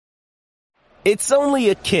It's only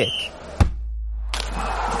a kick,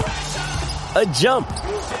 a jump,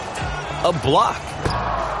 a block.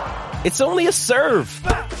 It's only a serve.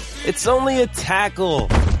 It's only a tackle,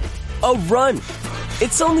 a run.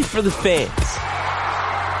 It's only for the fans.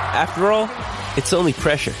 After all, it's only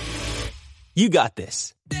pressure. You got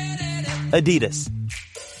this. Adidas.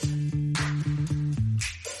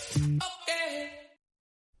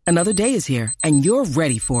 Another day is here, and you're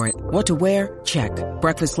ready for it. What to wear? Check.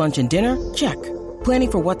 Breakfast, lunch, and dinner? Check.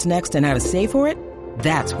 Planning for what's next and how to save for it?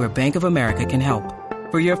 That's where Bank of America can help.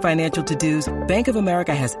 For your financial to-dos, Bank of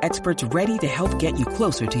America has experts ready to help get you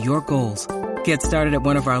closer to your goals. Get started at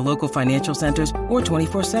one of our local financial centers or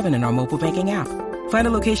 24/7 in our mobile banking app. Find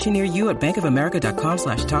a location near you at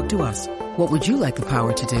bankofamerica.com/talktous. What would you like the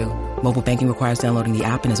power to do? Mobile banking requires downloading the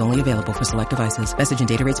app and is only available for select devices. Message and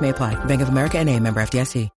data rates may apply. Bank of America N.A., member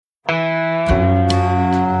FDIC.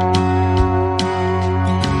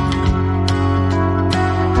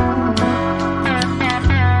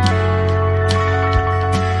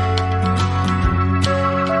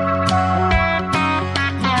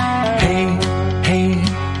 Hey,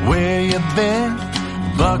 where you been?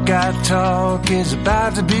 Buckeye Talk is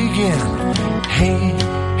about to begin. Hey,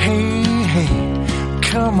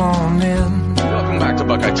 come on in. Welcome back to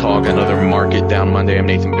Buckeye Talk, another Market Down Monday. I'm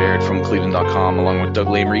Nathan Baird from Cleveland.com, along with Doug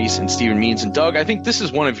Lame-Reese and Stephen Means. And Doug, I think this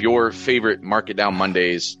is one of your favorite Market Down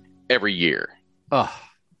Mondays every year. Oh,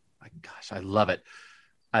 my gosh, I love it.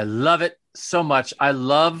 I love it so much. I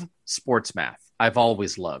love sports math. I've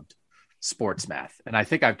always loved sports math. And I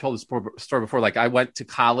think I've told this story before. Like, I went to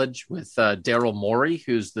college with Daryl Morey,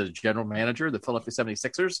 who's the general manager of the Philadelphia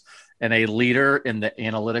 76ers and a leader in the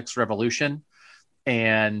analytics revolution.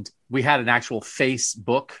 And we had an actual face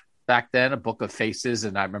book back then, a book of faces.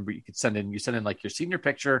 And I remember you send in like your senior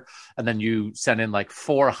picture, and then you send in like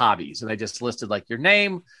 4 hobbies. And they just listed like your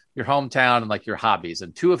name, your hometown, and like your hobbies.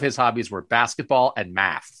 And 2 of his hobbies were basketball and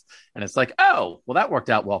math. And it's like, oh, well, that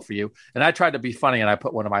worked out well for you. And I tried to be funny, and I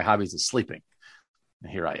put one of my hobbies as sleeping.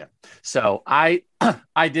 And here I am. So I'm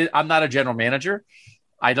not a general manager.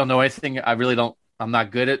 I don't know anything. I'm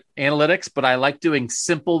not good at analytics, but I like doing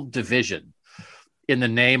simple division in the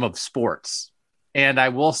name of sports. And I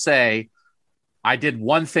will say, I did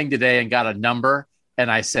one thing today and got a number, and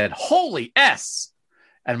I said, holy S.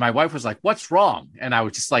 And my wife was like, what's wrong? And I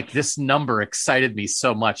was just like, this number excited me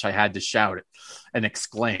so much, I had to shout it and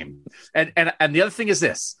exclaim. And the other thing is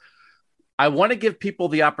this. I want to give people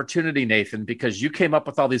the opportunity, Nathan, because you came up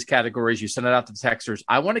with all these categories. You sent it out to the texters.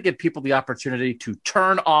 I want to give people the opportunity to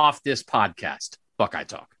turn off this podcast, Buckeye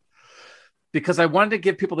Talk, because I wanted to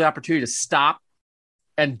give people the opportunity to stop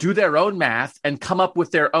and do their own math and come up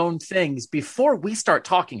with their own things before we start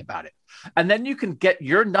talking about it. And then you can get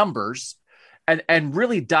your numbers and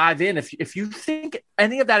really dive in. If you think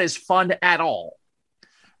any of that is fun at all,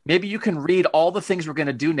 maybe you can read all the things we're going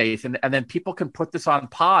to do, Nathan, and then people can put this on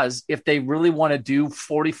pause if they really want to do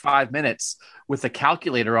 45 minutes with a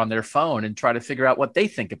calculator on their phone and try to figure out what they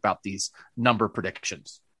think about these number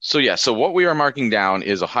predictions. So what we are marking down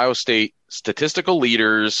is Ohio State statistical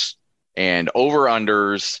leaders and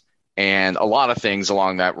over-unders and a lot of things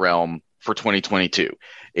along that realm for 2022.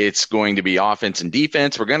 It's going to be offense and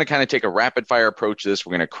defense. We're going to kind of take a rapid-fire approach to this.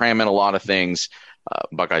 We're going to cram in a lot of things,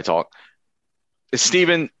 Buckeye Talk.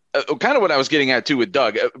 Stephen, kind of what I was getting at, too, with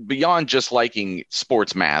Doug, beyond just liking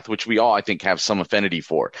sports math, which we all, I think, have some affinity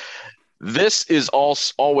for, this is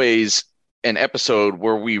always an episode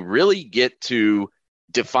where we really get to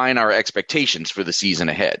define our expectations for the season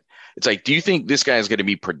ahead. It's like, do you think this guy is going to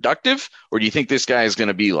be productive, or do you think this guy is going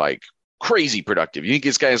to be like crazy productive? You think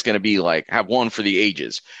this guy is going to be like have one for the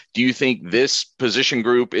ages? Do you think this position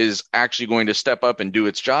group is actually going to step up and do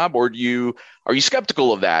its job, or are you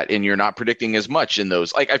skeptical of that and you're not predicting as much in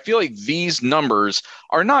those? Like, I feel like these numbers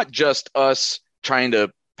are not just us trying to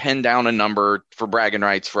pen down a number for bragging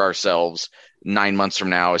rights for ourselves 9 months from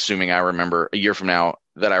now, assuming I remember a year from now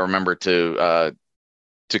that I remember to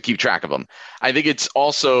keep track of them. I think it's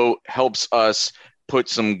also helps us put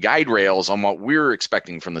some guide rails on what we're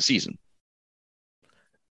expecting from the season.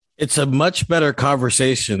 It's a much better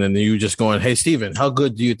conversation than you just going, hey, Steven, how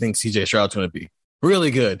good do you think CJ Stroud's going to be? Really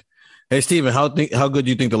good. Hey, Steven, how good do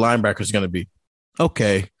you think the linebacker is going to be?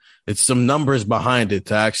 Okay. It's some numbers behind it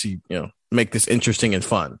to actually, make this interesting and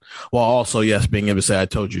fun. While also, yes, being able to say, I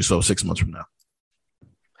told you so 6 months from now.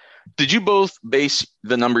 Did you both base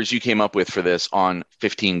the numbers you came up with for this on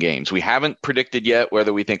 15 games? We haven't predicted yet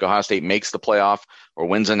whether we think Ohio State makes the playoff or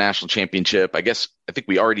wins a national championship. I think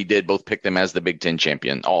we already did both pick them as the Big Ten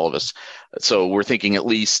champion, all of us. So we're thinking at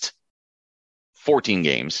least 14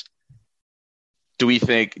 games. Do we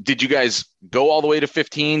think, did you guys go all the way to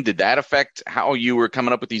 15? Did that affect how you were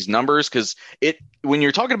coming up with these numbers? Because when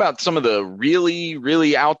you're talking about some of the really,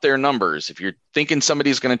 really out there numbers, if you're thinking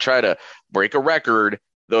somebody's going to try to break a record,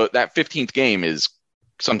 that 15th game is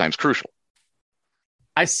sometimes crucial.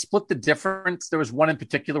 I split the difference. There was one in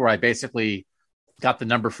particular where I basically got the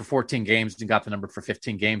number for 14 games and got the number for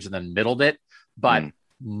 15 games and then middled it. But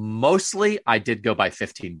mostly I did go by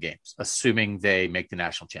 15 games, assuming they make the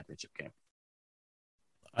national championship game.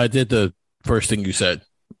 I did the first thing you said.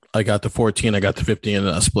 I got the 14, I got the 15, and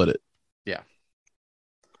I split it. Yeah.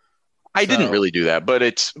 I didn't really do that,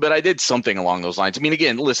 but I did something along those lines. I mean,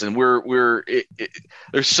 again, listen,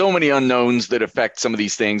 there's so many unknowns that affect some of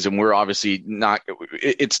these things, and we're obviously not.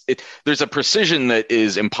 There's a precision that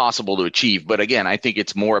is impossible to achieve, but again, I think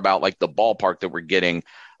it's more about like the ballpark that we're getting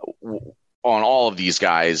on all of these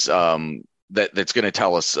guys. That's going to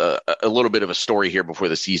tell us a little bit of a story here before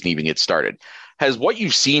the season even gets started. Has what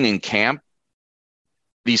you've seen in camp,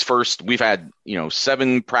 we've had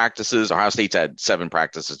 7 practices. Ohio State's had 7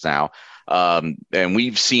 practices now. And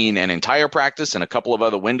we've seen an entire practice and a couple of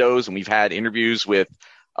other windows, and we've had interviews with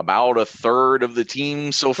about a third of the team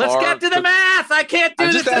so far. Let's get to the math. I can't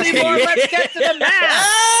do this anymore. Let's get to the math.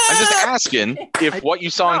 I'm just asking if what you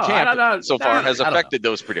saw in camp so far has affected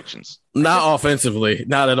those predictions. Not offensively,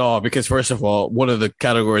 not at all. Because first of all, one of the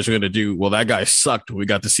categories we're going to do, well, that guy sucked. We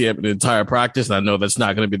got to see him in the entire practice, and I know that's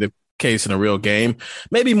not going to be the case in a real game.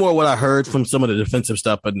 Maybe more what I heard from some of the defensive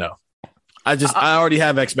stuff, but no. I already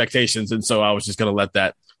have expectations, and so I was just going to let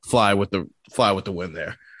that fly with the wind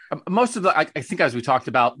there. Most of I think as we talked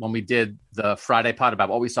about when we did the Friday pod about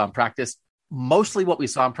what we saw in practice, mostly what we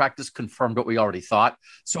saw in practice confirmed what we already thought.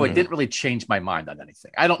 So it didn't really change my mind on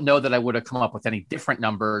anything. I don't know that I would have come up with any different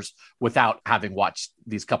numbers without having watched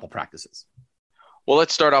these couple practices. Well,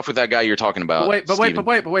 let's start off with that guy you're talking about. Wait. Well, you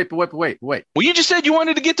just said you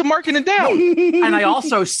wanted to get to marking it down. And I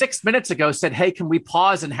also 6 minutes ago said, hey, can we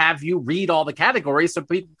pause and have you read all the categories so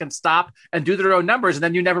people can stop and do their own numbers? And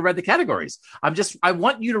then you never read the categories. I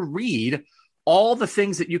want you to read all the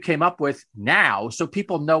things that you came up with now so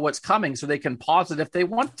people know what's coming so they can pause it if they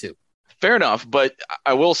want to. Fair enough. But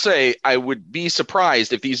I will say I would be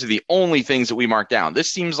surprised if these are the only things that we mark down.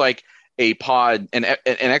 This seems like a pod, an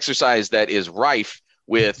exercise that is rife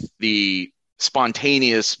with the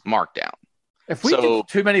spontaneous markdown. If we do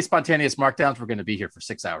too many spontaneous markdowns, we're going to be here for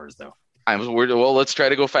 6 hours, though. Well, let's try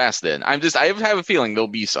to go fast then. I have a feeling there'll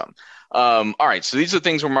be some. All right, so these are the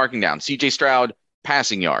things we're marking down. C.J. Stroud,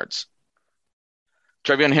 passing yards.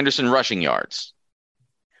 Trevion Henderson, rushing yards.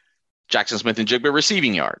 Jackson Smith-Njigba,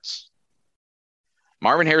 receiving yards.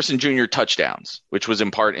 Marvin Harrison Jr., touchdowns, which was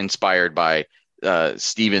in part inspired by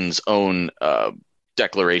Steven's own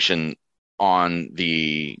declaration on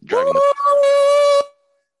the driving.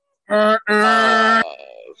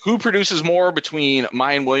 Who produces more between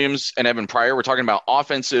Mayan Williams and Evan Pryor? We're talking about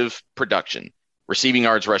offensive production, receiving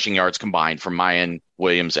yards, rushing yards combined from Mayan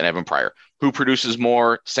Williams and Evan Pryor. Who produces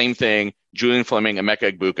more? Same thing. Julian Fleming,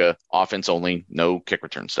 Emeka Egbuka, offense only, no kick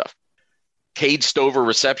return stuff. Cade Stover,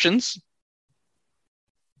 receptions.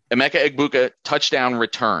 Emeka Egbuka, touchdown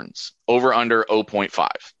returns, over under 0.5.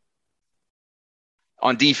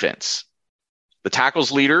 On defense, the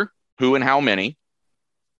tackles leader, who and how many?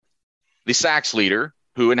 The sacks leader,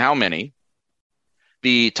 who and how many?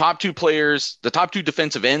 The top 2 players, the top 2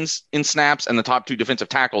 defensive ends in snaps and the top 2 defensive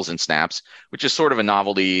tackles in snaps, which is sort of a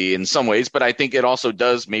novelty in some ways, but I think it also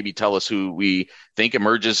does maybe tell us who we think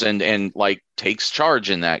emerges and like takes charge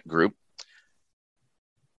in that group.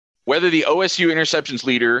 Whether the OSU interceptions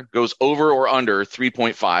leader goes over or under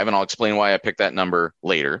 3.5, and I'll explain why I picked that number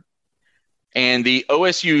later. And the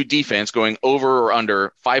OSU defense going over or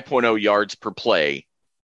under 5.0 yards per play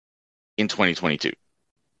in 2022.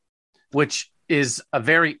 Which is a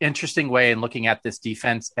very interesting way in looking at this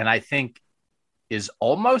defense, and I think is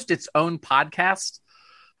almost its own podcast.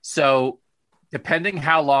 So depending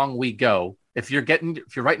how long we go, if you're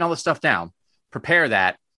writing all this stuff down, prepare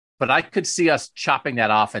that. But I could see us chopping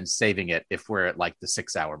that off and saving it if we're at like the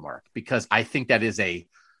 6 hour mark, because I think that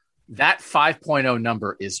 5.0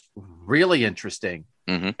 number is really interesting.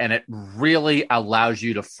 Mm-hmm. And it really allows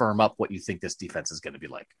you to firm up what you think this defense is going to be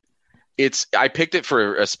like. I picked it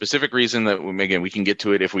for a specific reason that, again, we can get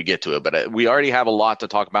to it if we get to it, but we already have a lot to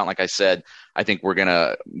talk about. Like I said, I think we're going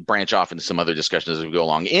to branch off into some other discussions as we go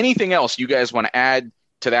along. Anything else you guys want to add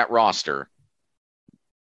to that roster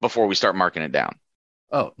before we start marking it down?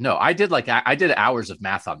 Oh, no, I did hours of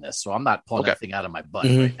math on this, so I'm not pulling anything out of my butt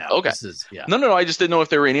right now. Okay. No, I just didn't know if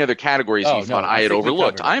there were any other categories you thought I had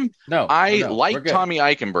overlooked. Like Tommy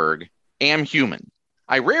Eichenberg, am human.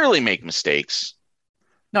 I rarely make mistakes,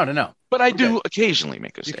 No. But I We're do good. occasionally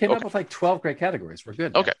make a You mistake. came Okay. up with like 12 great categories. We're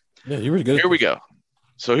good. Man. Okay. Yeah, you were good. Here we go.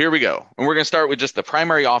 So here we go. And we're going to start with just the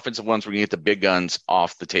primary offensive ones. We're going to get the big guns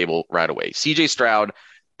off the table right away. CJ Stroud,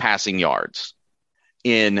 passing yards.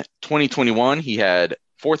 In 2021, he had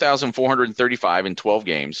 4,435 in 12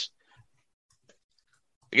 games.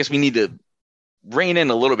 I guess we need to rein in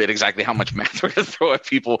a little bit exactly how much math we're going to throw at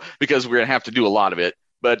people because we're going to have to do a lot of it.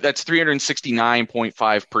 But that's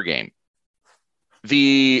 369.5 per game.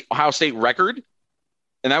 The Ohio State record,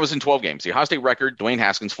 and that was in 12 games. The Ohio State record, Dwayne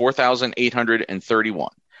Haskins, 4,831.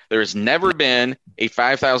 There has never been a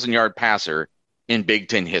 5,000-yard passer in Big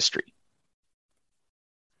Ten history.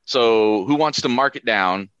 So who wants to mark it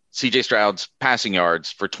down, CJ Stroud's passing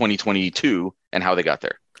yards for 2022 and how they got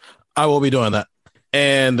there? I will be doing that.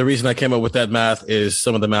 And the reason I came up with that math is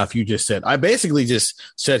some of the math you just said. I basically just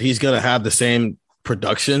said he's going to have the same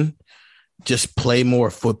production, just play more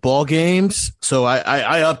football games. So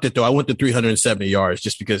I upped it, though. I went to 370 yards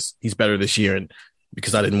just because he's better this year and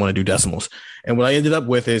because I didn't want to do decimals. And what I ended up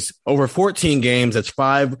with is over 14 games, that's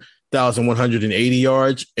 5,180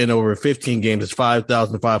 yards, and over 15 games, it's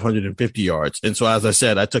 5,550 yards. And so, as I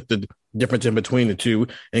said, I took the difference in between the two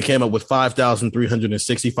and came up with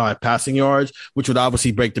 5,365 passing yards, which would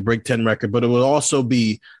obviously break the Big Ten record, but it would also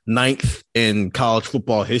be ninth in college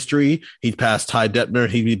football history. He'd pass Ty Detmer.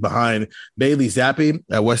 He'd be behind Bailey Zappi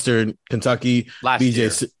at Western Kentucky.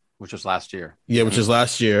 Which was last year. Yeah, which was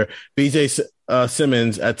last year. BJ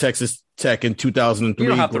Simmons at Texas Tech in 2003. You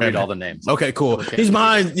don't have to read all the names. Okay, cool. Okay. He's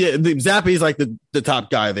behind. Yeah, Zappi's like the top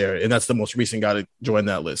guy there, and that's the most recent guy to join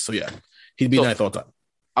that list. So yeah, he'd be ninth all time.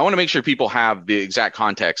 I want to make sure people have the exact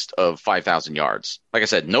context of 5,000 yards. Like I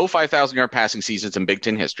said, no 5,000-yard passing seasons in Big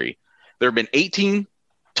Ten history. There have been 18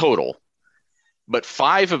 total, but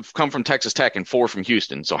 5 have come from Texas Tech and 4 from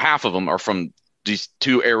Houston. So half of them are from these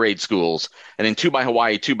 2 air raid schools, and then 2 by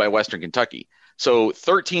Hawaii, 2 by Western Kentucky. So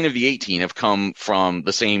 13 of the 18 have come from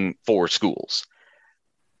the same 4 schools.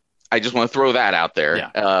 I just want to throw that out there.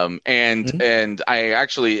 Yeah. And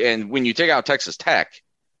when you take out Texas Tech,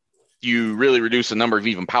 you really reduce the number of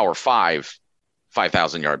even Power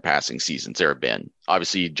 5,000-yard passing seasons there have been.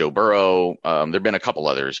 Obviously, Joe Burrow, there have been a couple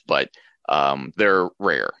others, but they're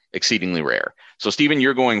rare, exceedingly rare. So, Stephen,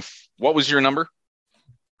 you're going, what was your number?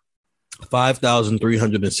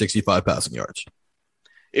 5,365 passing yards.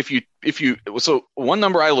 So one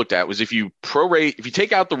number I looked at was if you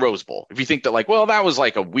take out the Rose Bowl, if you think that that was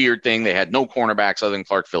like a weird thing, they had no cornerbacks other than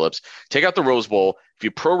Clark Phillips, take out the Rose Bowl. If you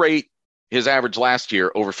prorate his average last year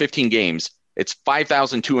over 15 games, it's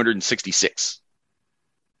 5,266.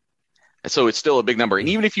 And so it's still a big number. And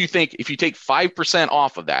even if you take 5%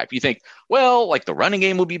 off of that, if you think, the running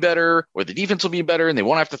game will be better or the defense will be better and they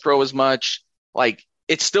won't have to throw as much,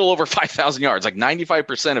 it's still over 5,000 yards.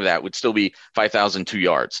 95% of that would still be 5,002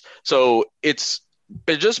 yards. So it's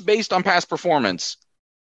just based on past performance,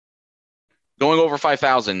 going over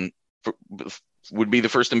 5,000 would be the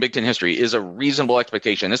first in Big Ten history is a reasonable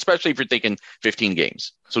expectation, especially if you're thinking 15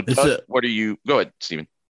 games. So Doug, go ahead, Stephen.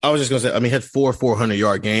 I was just going to say, he had 4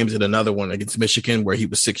 400-yard games and another one against Michigan where he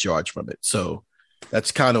was 6 yards from it. So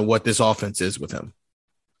that's kind of what this offense is with him.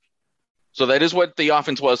 So that is what the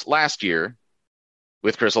offense was last year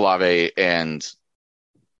with Chris Olave and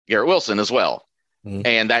Garrett Wilson as well,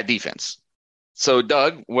 and that defense. So,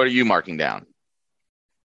 Doug, what are you marking down?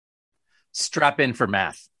 Strap in for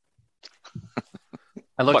math.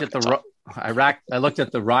 I looked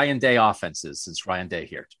at the Ryan Day offenses since Ryan Day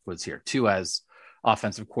was here, 2 as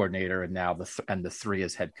offensive coordinator and now the 3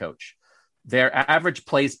 as head coach. Their average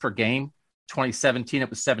plays per game, 2017 it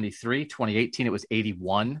was 73, 2018 it was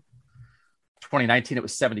 81. 2019, it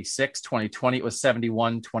was 76. 2020, it was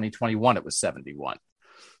 71. 2021, it was 71.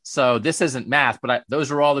 So this isn't math, but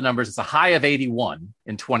those are all the numbers. It's a high of 81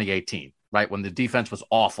 in 2018, right? When the defense was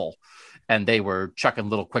awful and they were chucking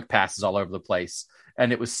little quick passes all over the place.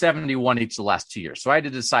 And it was 71 each of the last 2 years. So I had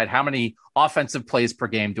to decide how many offensive plays per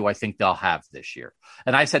game do I think they'll have this year?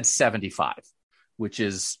 And I said 75, which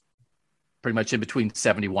is pretty much in between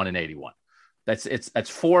 71 and 81. That's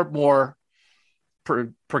 4 more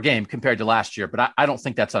per game compared to last year, but I don't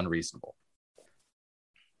think that's unreasonable.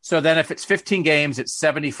 So then if it's 15 games, it's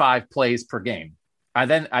 75 plays per game. I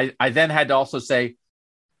then had to also say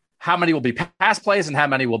how many will be pass plays and how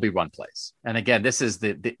many will be run plays. And again, this is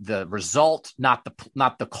the result, not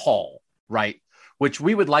the call, right? Which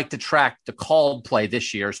we would like to track the called play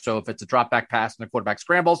this year. So if it's a drop back pass and the quarterback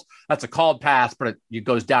scrambles, that's a called pass, but it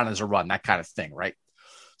goes down as a run, that kind of thing, right?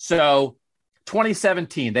 So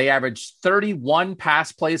 2017, they averaged 31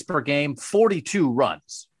 pass plays per game, 42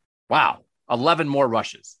 runs. Wow. 11 more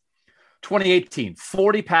rushes. 2018,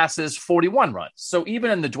 40 passes, 41 runs. So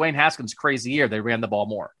even in the Dwayne Haskins crazy year, they ran the ball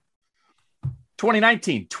more.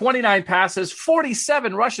 2019, 29 passes,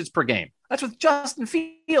 47 rushes per game. That's with Justin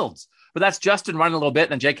Fields. But that's Justin running a little bit,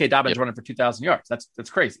 and then J.K. Dobbins running for 2,000 yards. That's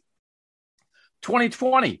crazy.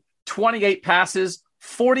 2020, 28 passes,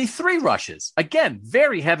 43 rushes. Again,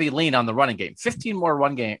 very heavy lean on the running game. 15 more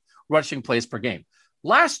rushing plays per game.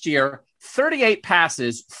 Last year, 38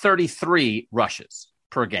 passes, 33 rushes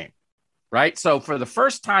per game, right? So for the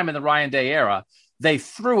first time in the Ryan Day era, they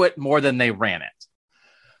threw it more than they ran it.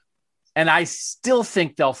 And I still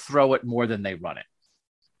think they'll throw it more than they run it.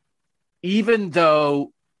 Even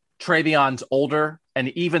though Trayvon's older and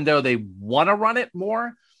even though they want to run it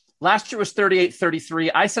more, last year was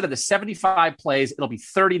 38-33. I said of the 75 plays, it'll be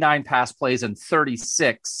 39 pass plays and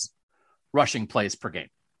 36 rushing plays per game.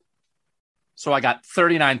 So I got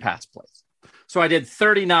 39 pass plays. So I did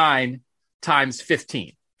 39 times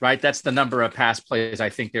 15, right? That's the number of pass plays I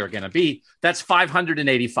think they're going to be. That's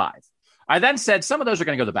 585. I then said some of those are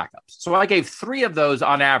going to go to the backups. So I gave 3 of those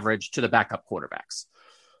on average to the backup quarterbacks.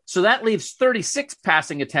 So that leaves 36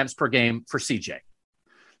 passing attempts per game for CJ.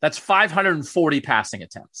 That's 540 passing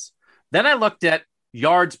attempts. Then I looked at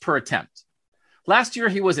yards per attempt. Last year,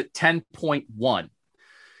 he was at 10.1.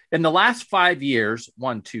 In the last 5 years,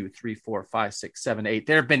 1, 2, 3, 4, 5, 6, 7, 8,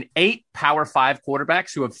 there have been 8 Power 5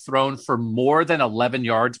 quarterbacks who have thrown for more than 11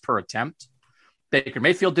 yards per attempt. Baker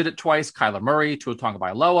Mayfield did it twice. Kyler Murray, Tua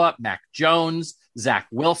Tagovailoa, Mac Jones, Zach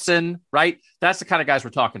Wilson, right? That's the kind of guys we're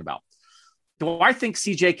talking about. Do I think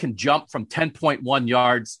CJ can jump from 10.1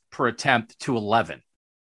 yards per attempt to 11?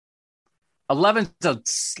 11 is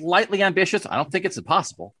slightly ambitious. I don't think it's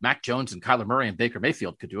impossible. Mac Jones and Kyler Murray and Baker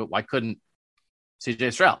Mayfield could do it. Why couldn't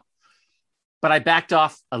CJ Stroud? But I backed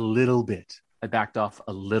off a little bit. I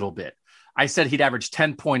said he'd average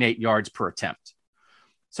 10.8 yards per attempt.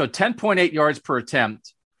 So 10.8 yards per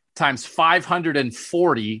attempt times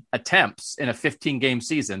 540 attempts in a 15-game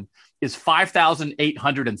season is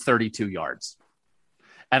 5,832 yards.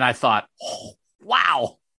 And I thought, oh,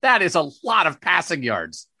 wow, that is a lot of passing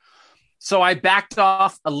yards. So I backed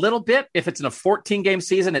off a little bit. If it's in a 14-game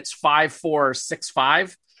season, it's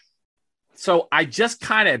 5,465. So I just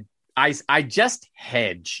I just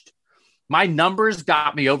hedged. My numbers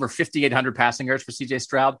got me over 5,800 passing yards for CJ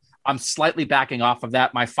Stroud. I'm slightly backing off of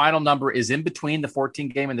that. My final number is in between the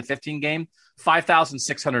 14-game and the 15-game,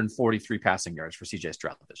 5,643 passing yards for CJ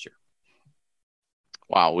Stroud this year.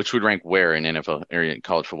 Wow, which would rank where in NFL or in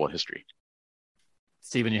college football history?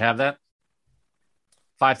 Steven, you have that?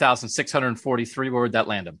 5,643. Where would that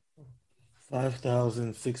land him?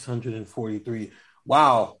 5,643.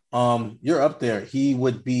 Wow. You're up there. He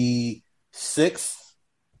would be 6th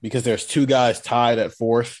because there's 2 guys tied at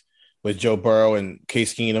 4th with Joe Burrow and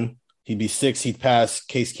Case Keenum. He'd be 6th. He'd pass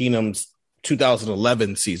Case Keenum's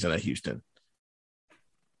 2011 season at Houston.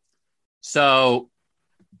 So,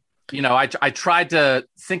 I tried to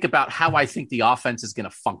think about how I think the offense is going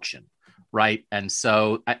to function, right? And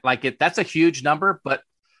so, that's a huge number, but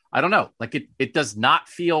I don't know. It does not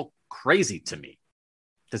feel crazy to me.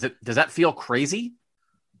 Does that feel crazy?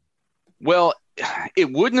 Well,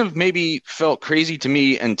 it wouldn't have maybe felt crazy to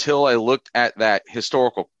me until I looked at that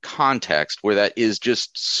historical context where that is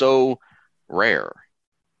just so rare.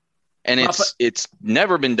 And it's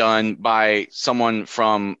never been done by someone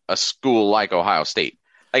from a school like Ohio State.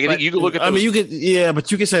 You could look at but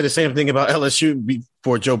you could say the same thing about LSU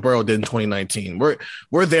before Joe Burrow did in 2019.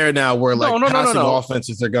 We're there now where passing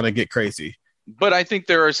offenses are going to get crazy. But I think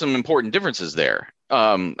there are some important differences there.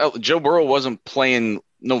 Joe Burrow wasn't playing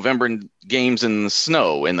November games in the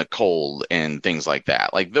snow, in the cold, and things like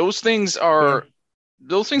that. Those things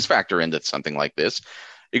factor into something like this.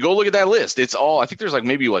 You go look at that list. It's all, I think there's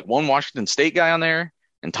maybe one Washington State guy on there,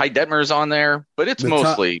 and Ty Detmer's on there, but it's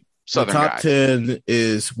mostly Southern guys. The top 10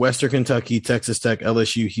 is Western Kentucky, Texas Tech,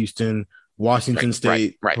 LSU, Houston, Washington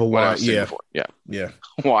State, right. Hawaii. Yeah.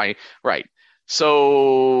 Hawaii. Right.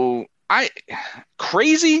 So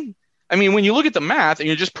crazy. I mean, when you look at the math and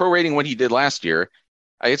you're just prorating what he did last year,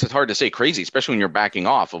 I guess it's hard to say crazy, especially when you're backing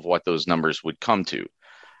off of what those numbers would come to.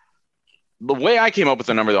 The way I came up with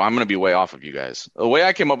the number, though, I'm going to be way off of you guys. The way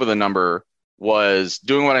I came up with the number was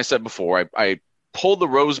doing what I said before. I pulled the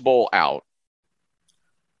Rose Bowl out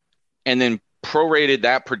and then prorated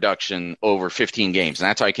that production over 15 games. And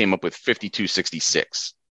that's how I came up with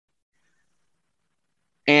 5,266.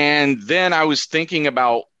 And then I was thinking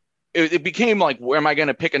about, it became where am I going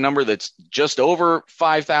to pick a number that's just over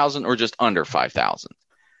 5,000 or just under 5,000?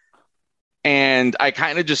 And I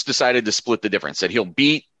kind of just decided to split the difference, that he'll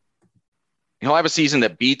have a season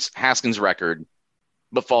that beats Haskins' record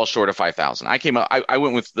but falls short of 5,000. I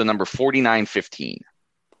went with the number 4,915.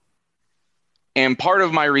 And part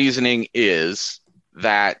of my reasoning is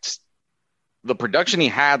that the production he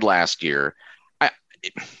had last year,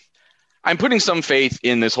 I'm putting some faith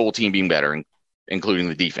in this whole team being better, including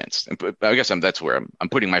the defense. I guess that's where I'm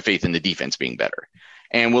putting my faith in the defense being better.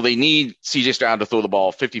 And will they need CJ Stroud to throw the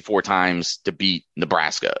ball 54 times to beat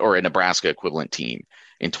Nebraska or a Nebraska equivalent team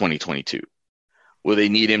in 2022? Will they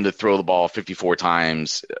need him to throw the ball 54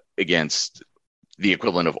 times against the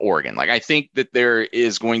equivalent of Oregon? Like, I think that there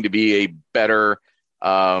is going to be a better,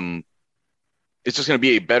 it's just going to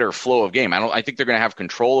be a better flow of game. I think they're going to have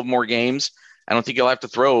control of more games. I don't think he'll have to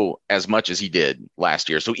throw as much as he did last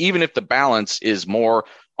year. So even if the balance is more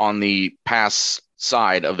on the pass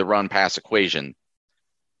side of the run pass equation,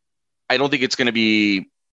 I don't think it's going to be,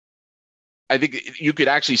 I think you could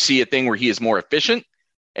actually see a thing where he is more efficient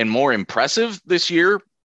and more impressive this year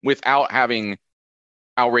without having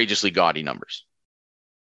outrageously gaudy numbers.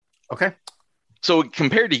 Okay. So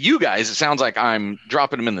compared to you guys, it sounds like I'm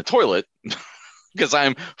dropping him in the toilet because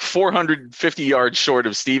I'm 450 yards short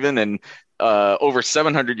of Steven and over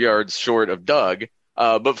 700 yards short of Doug.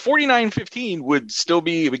 But 49-15 would still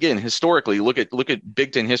be, again, historically, look at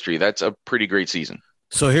Big Ten history. That's a pretty great season.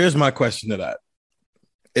 So here's my question to that.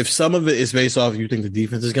 If some of it is based off you think the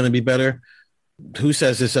defense is going to be better, who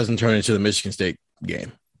says this doesn't turn into the Michigan State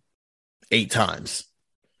game 8 times?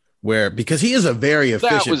 Because he is a very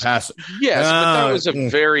efficient passer. Yes, but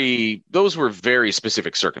those were very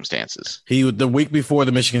specific circumstances. The week before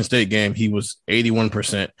the Michigan State game, he was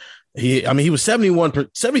 81%. He was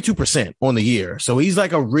 72% on the year. So he's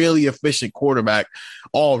like a really efficient quarterback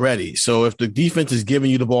already. So if the defense is giving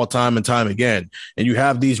you the ball time and time again, and you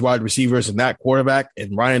have these wide receivers and that quarterback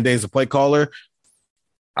and Ryan Day is a play caller,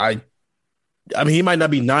 I mean, he might not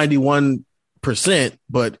be 91%,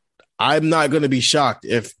 but I'm not going to be shocked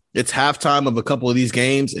if it's halftime of a couple of these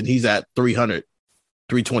games and he's at 300,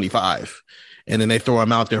 325. And then they throw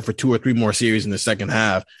him out there for 2 or 3 more series in the second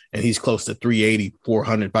half, and he's close to 380,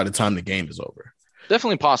 400 by the time the game is over.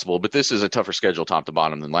 Definitely possible, but this is a tougher schedule top to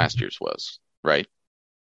bottom than last year's was, right?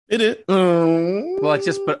 It is. Well,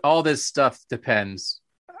 but all this stuff depends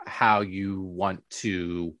how you want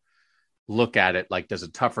to look at it. Like, does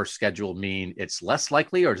a tougher schedule mean it's less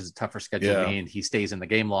likely, or does a tougher schedule mean he stays in the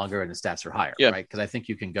game longer and the stats are higher, right? Because I think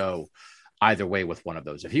you can go either way with one of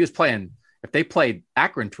those. If they played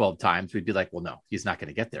Akron 12 times, we'd be like, well, no, he's not going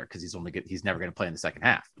to get there because he's never going to play in the second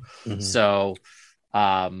half. Mm-hmm. So,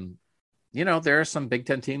 there are some Big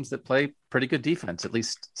Ten teams that play pretty good defense, at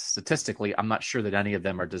least statistically. I'm not sure that any of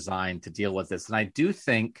them are designed to deal with this. And I do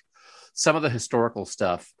think some of the historical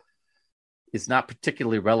stuff is not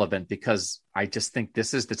particularly relevant because I just think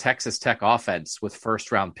this is the Texas Tech offense with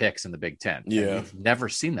first-round picks in the Big Ten. Yeah. We've never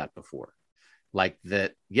seen that before. Like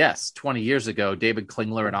that, yes, 20 years ago, David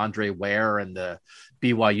Klingler and Andre Ware and the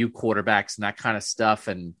BYU quarterbacks and that kind of stuff.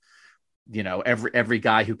 And, every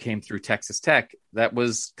guy who came through Texas Tech, that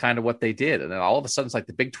was kind of what they did. And then all of a sudden, it's like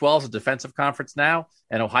the Big 12 is a defensive conference now,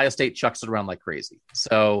 and Ohio State chucks it around like crazy.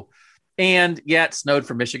 So, and it snowed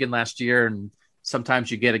for Michigan last year. And sometimes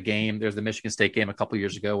you get a game. There's the Michigan State game a couple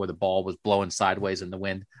years ago where the ball was blowing sideways in the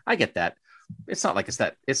wind. I get that. It's not like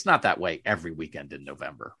it's not that way every weekend in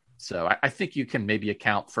November. So I think you can maybe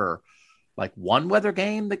account for like one weather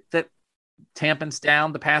game that tampons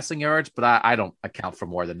down the passing yards, but I don't account for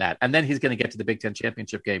more than that. And then he's going to get to the Big Ten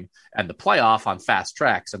championship game and the playoff on fast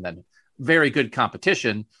tracks, and then very good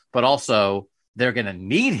competition, but also they're going to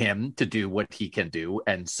need him to do what he can do.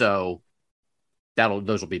 And so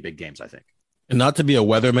those will be big games, I think. And not to be a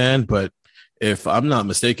weatherman, but if I'm not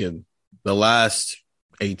mistaken, the last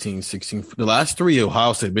 18, 16, the last 3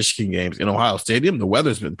 Ohio State Michigan games in Ohio Stadium, the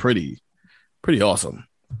weather's been pretty awesome.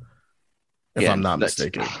 If I'm not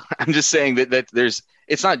mistaken. I'm just saying that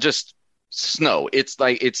it's not just snow. It's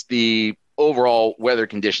the overall weather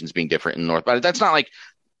conditions being different in the North. But that's not like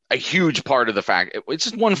a huge part of the fact. It's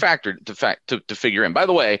just one factor to figure in. By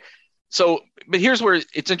the way, but here's where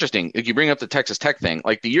it's interesting. If you bring up the Texas Tech thing,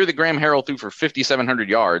 like the year that Graham Harrell threw for 5,700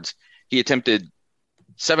 yards, he attempted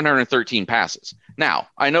 713 passes. Now,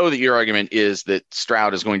 I know that your argument is that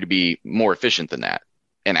Stroud is going to be more efficient than that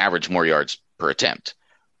and average more yards per attempt,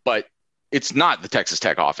 but it's not the Texas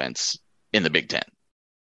Tech offense in the Big Ten.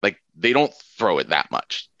 Like, they don't throw it that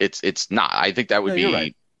much. It's not. I think that would be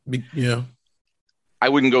right. Yeah. I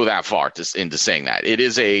wouldn't go that far into saying that. It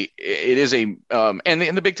is a and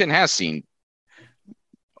the Big Ten has seen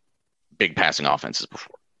big passing offenses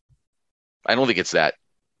before. I don't think it's that.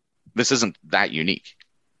 This isn't that unique.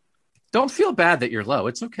 Don't feel bad that you're low.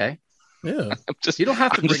 It's okay. Yeah. You don't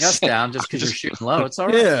have to I'm bring just us saying- down just because you're shooting low. It's all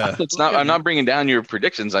right. Yeah. It's not. I'm not bringing down your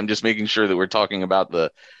predictions. I'm just making sure that we're talking about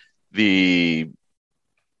the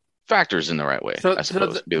factors in the right way. I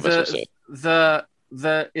suppose would be the best way to say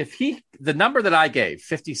it. The number that I gave,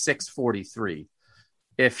 56-43,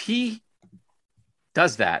 if he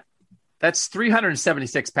does that, that's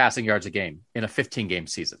 376 passing yards a game in a 15-game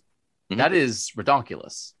season. Mhm. That is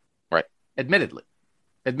redonkulous. Right. Admittedly.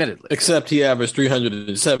 Except he averaged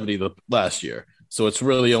 370 the last year. So it's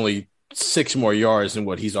really only 6 more yards than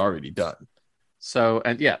what he's already done. So,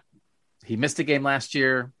 and yeah, he missed a game last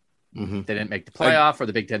year. Mm-hmm. They didn't make the playoff or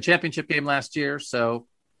the Big Ten championship game last year. So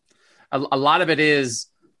a lot of it is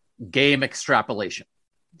game extrapolation.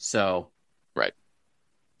 So,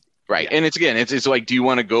 Right. Yeah. And it's like, do you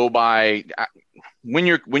want to go by when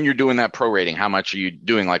you're doing that prorating, how much are you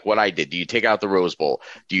doing like what I did? Do you take out the Rose Bowl?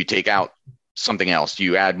 Do you take out something else? Do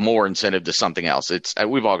you add more incentive to something else?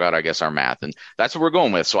 We've all got, I guess, our math, and that's what we're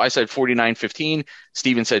going with. So I said 49-15.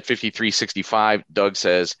 Steven said 53-65. Doug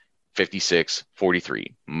says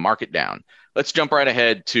 56-43. Mark it down. Let's jump right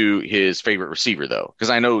ahead to his favorite receiver, though, because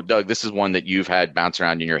I know, Doug, this is one that you've had bounce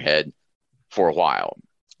around in your head for a while.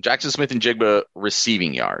 Jackson Smith-Njigba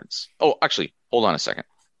receiving yards. Oh, actually, hold on a second.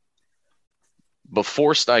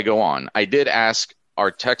 Before I go on, I did ask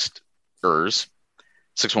our texters,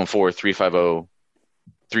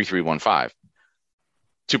 614-350-3315,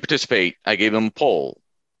 to participate. I gave them a poll,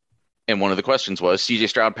 and one of the questions was, CJ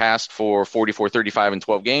Stroud passed for 44-35 in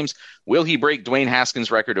 12 games. Will he break Dwayne Haskins'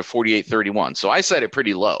 record of 48-31? So I said it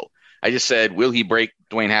pretty low. I just said, will he break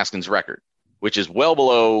Dwayne Haskins' record, which is well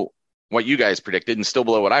below what you guys predicted and still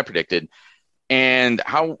below what I predicted. And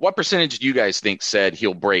what percentage do you guys think said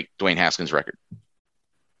he'll break Dwayne Haskins' record?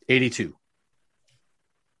 82.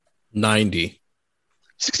 90.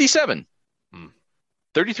 67.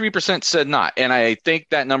 33% said not. And I think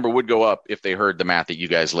that number would go up if they heard the math that you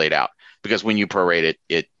guys laid out, because when you prorate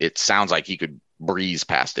it sounds like he could breeze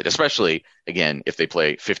past it, especially, again, if they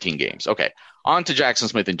play 15 games. Okay, on to Jackson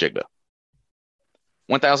Smith-Njigba.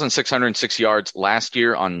 1,606 yards last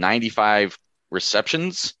year on 95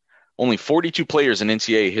 receptions. Only 42 players in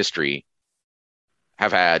NCAA history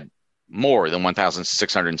have had more than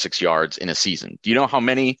 1,606 yards in a season. Do you know how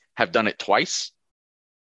many have done it twice?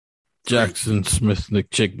 Jackson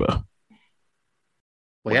Smith-Njigba.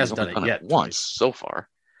 Well, he hasn't done it yet. Once so far.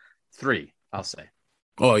 3, I'll say.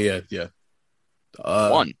 Oh, yeah.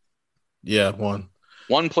 One. Yeah, one.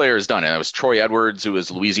 One player has done it. It was Troy Edwards, who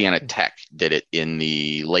was Louisiana Tech, did it in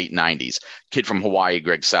the late 90s. Kid from Hawaii,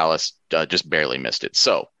 Greg Salas, just barely missed it.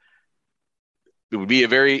 So it would be a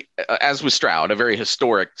very, as with Stroud, a very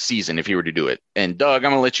historic season if he were to do it. And Doug,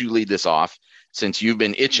 I'm going to let you lead this off, since you've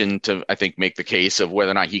been itching to, I think, make the case of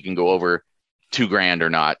whether or not he can go over $2,000 or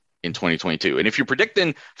not in 2022. And if you're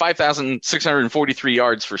predicting 5,643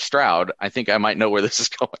 yards for Stroud, I think I might know where this is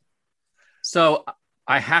going. So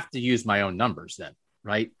I have to use my own numbers then,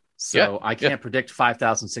 right? So Yeah, I can't predict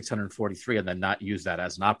 5,643 and then not use that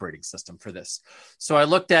as an operating system for this. So I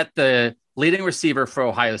looked at the leading receiver for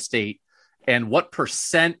Ohio State and what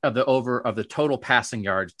percent of the total passing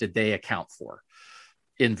yards did they account for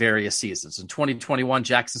in various seasons. In 2021,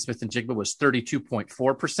 Jackson Smith-Njigba was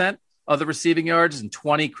 32.4% of the receiving yards. In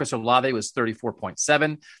 20, Chris Olave was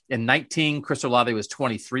 34.7. In 19, Chris Olave was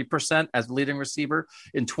 23% as the leading receiver.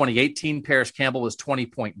 In 2018, Paris Campbell was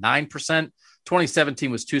 20.9%.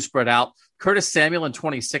 2017 was too spread out. Curtis Samuel in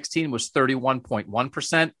 2016 was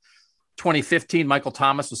 31.1%. 2015, Michael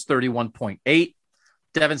Thomas was 31.8%.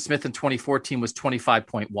 Devin Smith in 2014 was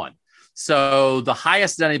 25.1%. So the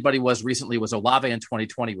highest that anybody was recently was Olave in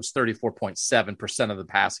 2020 was 34.7% of the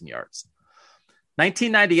passing yards.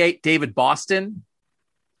 1998, David Boston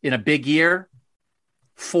in a big year,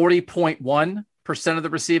 40.1% of the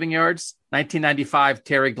receiving yards. 1995,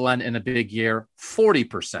 Terry Glenn in a big year,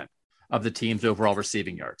 40% of the team's overall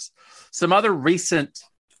receiving yards. Some other recent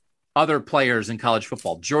players in college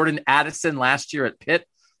football. Jordan Addison last year at Pitt,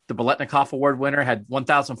 the Biletnikoff Award winner, had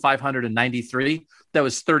 1,593. That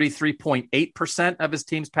was 33.8% of his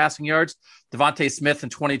team's passing yards. Devontae Smith in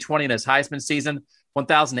 2020 in his Heisman season,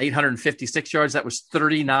 1,856 yards. That was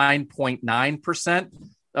 39.9%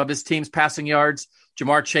 of his team's passing yards.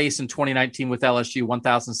 Jamar Chase in 2019 with LSU,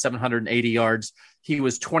 1,780 yards. He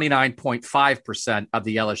was 29.5% of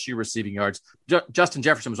the LSU receiving yards. Justin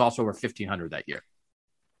Jefferson was also over 1,500 that year.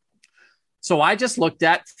 So I just looked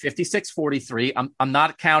at 56-43. I'm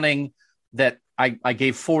not counting that I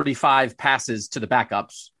gave 45 passes to the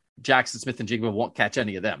backups. Jackson Smith-Njigba won't catch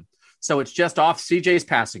any of them. So it's just off CJ's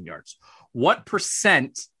passing yards. What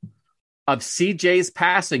percent of CJ's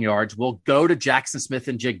passing yards will go to Jackson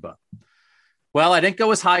Smith-Njigba? Well, I didn't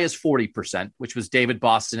go as high as 40%, which was David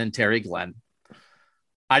Boston and Terry Glenn.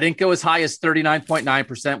 I didn't go as high as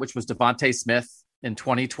 39.9%, which was Devontae Smith in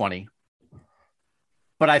 2020.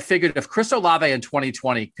 But I figured if Chris Olave in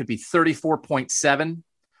 2020 could be 34.7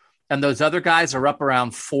 and those other guys are up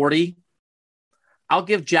around 40, I'll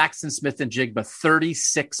give Jackson Smith and Jigba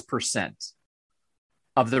 36%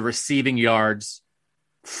 of the receiving yards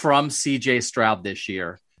from CJ Stroud this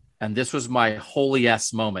year. And this was my holy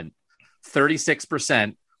S moment.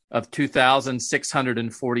 36% of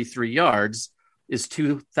 2,643 yards is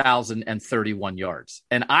 2,031 yards.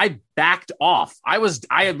 And I backed off. I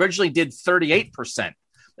originally did 38%,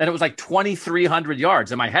 and it was like 2,300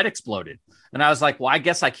 yards, and my head exploded. And I was like, well, I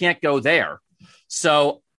guess I can't go there.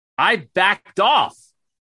 So I backed off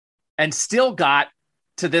and still got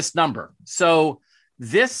to this number. So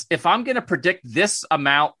this, if I'm going to predict this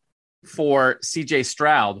amount for CJ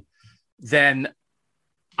Stroud, then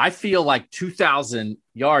I feel like 2,000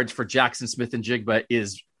 yards for Jackson Smith and Jigba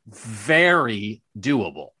is very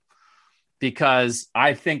doable, because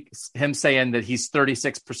I think him saying that he's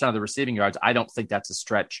 36% of the receiving yards, I don't think that's a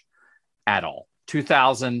stretch at all.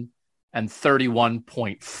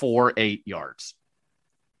 2,031.48 yards.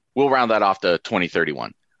 We'll round that off to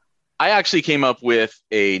 2031. I actually came up with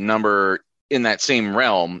a number in that same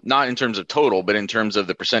realm, not in terms of total, but in terms of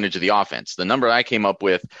the percentage of the offense. The number I came up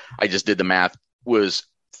with, I just did the math, was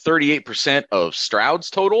 38% of Stroud's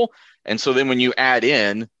total. And so then when you add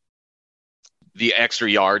in the extra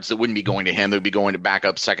yards that wouldn't be going to him, that would be going to back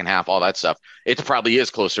up second half, all that stuff, it probably is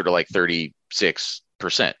closer to like 36%,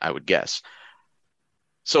 I would guess.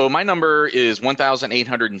 So my number is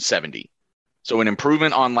 1,870. So an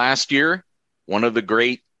improvement on last year, one of the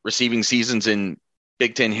great receiving seasons in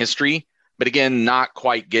Big Ten history, but again, not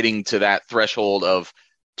quite getting to that threshold of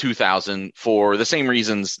 2,000 for the same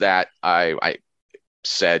reasons that I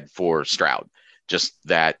said for Stroud. Just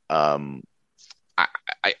that I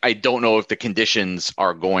don't know if the conditions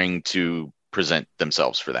are going to present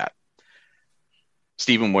themselves for that.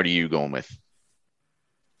 Stephen, what are you going with?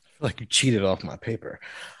 I feel like you cheated off my paper.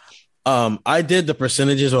 I did the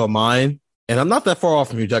percentages on mine, and I'm not that far off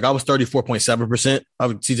from you, Doug. I was 34.7%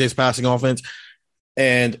 of CJ's passing offense,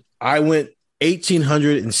 and I went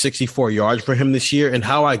 1,864 yards for him this year. And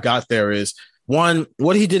how I got there is, one,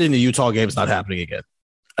 what he did in the Utah game is not happening again.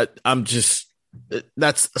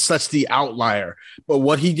 That's the outlier. But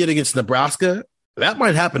what he did against Nebraska, that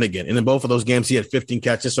might happen again. And in both of those games, he had 15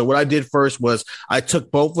 catches. So what I did first was I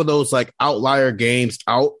took both of those like outlier games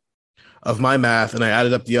out of my math, and I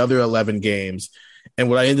added up the other 11 games. And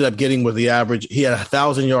what I ended up getting was the average. He had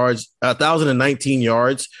 1,019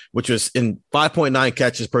 yards, which was in 5.9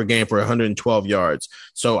 catches per game for 112 yards.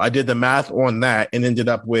 So I did the math on that and ended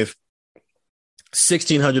up with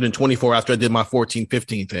 1,624 after I did my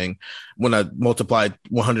 14-15 thing when I multiplied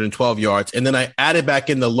 112 yards. And then I added back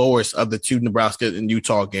in the lowest of the two Nebraska and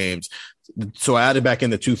Utah games. So I added back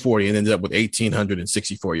in the 240 and ended up with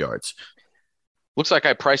 1,864 yards. Looks like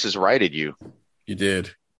I Price is Righted you. You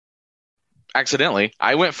did. Accidentally.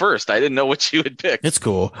 I went first. I didn't know what you would pick. It's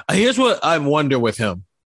cool. Here's what I wonder with him.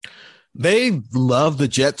 They love the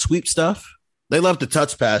jet sweep stuff. They love the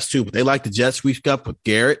touch pass too, but they like the jet sweep stuff with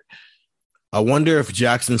Garrett. I wonder if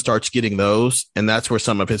Jackson starts getting those, and that's where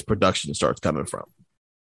some of his production starts coming from.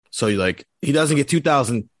 So he doesn't get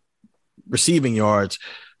 2,000 receiving yards,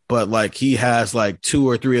 but like he has like 2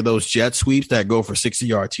 or 3 of those jet sweeps that go for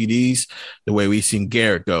 60-yard TDs, the way we've seen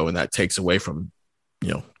Garrett go, and that takes away from,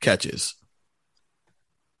 catches.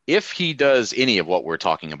 If he does any of what we're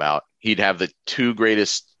talking about, he'd have the 2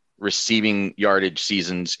 greatest receiving yardage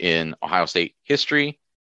seasons in Ohio State history.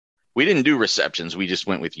 We didn't do receptions. We just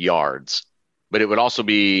went with yards. But it would also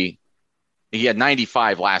be, he had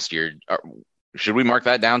 95 last year. Should we mark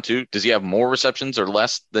that down too? Does he have more receptions or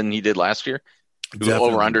less than he did last year?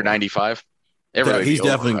 Over under 95? He's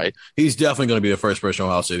definitely going to be the first person in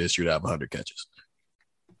Ohio State history to have 100 catches.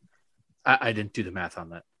 I didn't do the math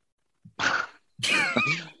on that.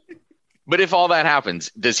 But if all that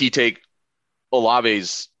happens, does he take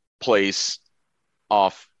Olave's place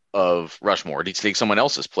off of Rushmore? Does he take someone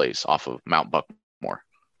else's place off of Mount Buckmore?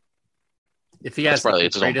 If he has probably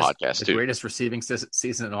his own podcast too. Greatest receiving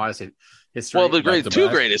season in Ohio State history. Well, the two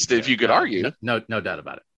greatest, if you could argue. No doubt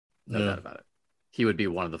about it. No doubt about it. He would be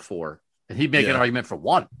one of the 4, and he'd make an argument for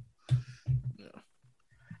 1.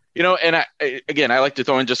 And I like to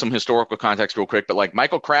throw in just some historical context real quick, but like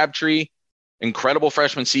Michael Crabtree, incredible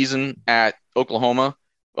freshman season at Oklahoma,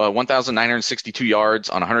 1,962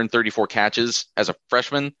 yards on 134 catches as a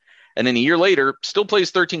freshman. And then a year later, still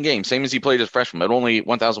plays 13 games, same as he played as a freshman, but only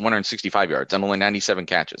 1,165 yards and only 97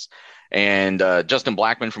 catches. And Justin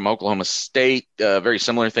Blackmon from Oklahoma State, very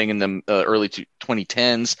similar thing in the early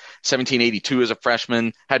 2010s, 1782 as a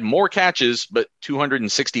freshman, had more catches, but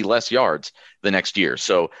 260 less yards the next year.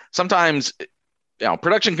 So sometimes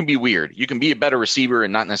production can be weird. You can be a better receiver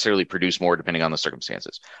and not necessarily produce more depending on the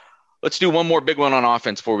circumstances. Let's do one more big one on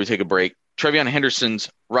offense before we take a break. TreVeyon Henderson's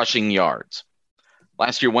rushing yards.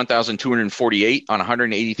 Last year, 1,248 on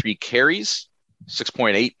 183 carries,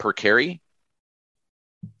 6.8 per carry.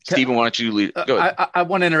 Stephen, why don't you lead? Go ahead. I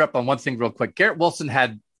want to interrupt on one thing real quick. Garrett Wilson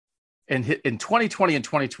had, in 2020 and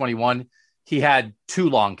 2021, he had 2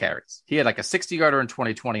 long carries. He had like a 60-yarder in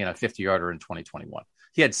 2020 and a 50-yarder in 2021.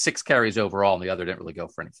 He had 6 carries overall, and the other didn't really go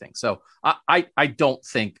for anything. So I don't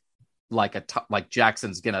think like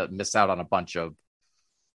Jackson's going to miss out on a bunch of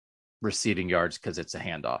receiving yards because it's a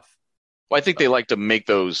handoff. Well, I think they like to make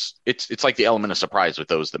those. It's like the element of surprise with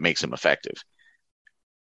those that makes them effective.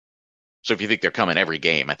 So if you think they're coming every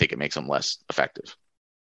game, I think it makes them less effective.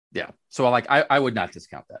 Yeah. So I would not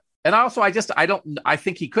discount that. And also, I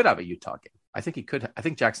think he could have a Utah game. I think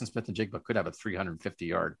Jaxon Smith-Njigba could have a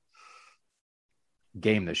 350-yard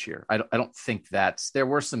game this year. I don't think there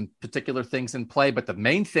were some particular things in play, but the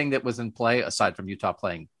main thing that was in play, aside from Utah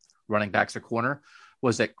playing running backs or corner,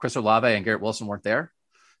 was that Chris Olave and Garrett Wilson weren't there.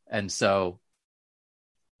 And so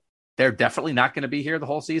they're definitely not going to be here the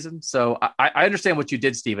whole season. So I understand what you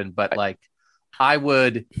did, Stephen, but I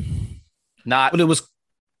would not. But it was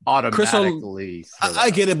automatically. I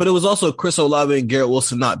get it, but it was also Chris Olave and Garrett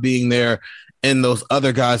Wilson not being there, and those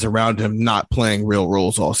other guys around him not playing real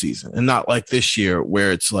roles all season, and not like this year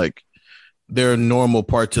where it's like they're normal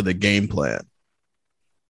parts of the game plan.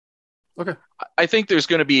 Okay, I think there's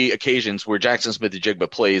going to be occasions where Jaxon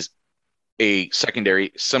Smith-Njigba plays a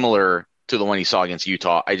secondary similar to the one he saw against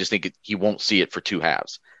Utah. I just think he won't see it for 2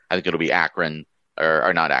 halves. I think it'll be Akron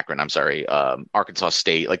or not Akron. I'm sorry. Arkansas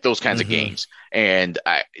State, like those kinds of games. And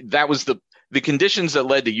that was the conditions that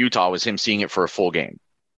led to Utah was him seeing it for a full game.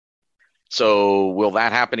 So will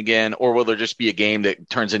that happen again? Or will there just be a game that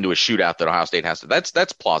turns into a shootout that Ohio State has to?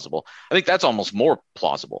 That's plausible. I think that's almost more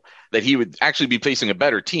plausible that he would actually be facing a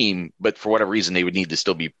better team, but for whatever reason, they would need to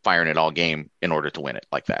still be firing it all game in order to win it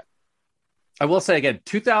like that. I will say again,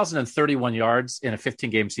 2,031 yards in a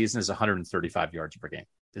 15-game season is 135 yards per game.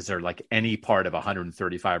 Is there like any part of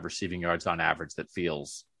 135 receiving yards on average that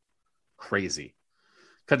feels crazy?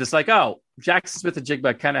 Because it's like, oh, Jaxon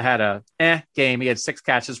Smith-Njigba kind of had a game. He had 6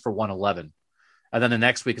 catches for 111. And then the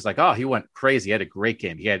next week it's like, oh, he went crazy. He had a great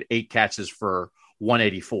game. He had 8 catches for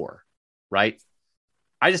 184, right?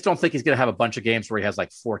 I just don't think he's going to have a bunch of games where he has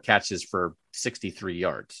like 4 catches for 63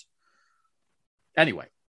 yards. Anyway.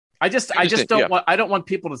 I don't want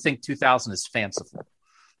people to think 2000 is fanciful.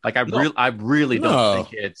 Like I really don't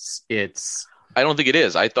think it's. I don't think it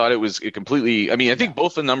is. I thought it was completely. I mean, I think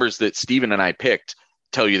both the numbers that Steven and I picked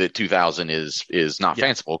tell you that 2000 is not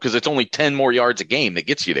fanciful because it's only 10 more yards a game that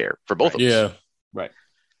gets you there for both of us. Yeah, right.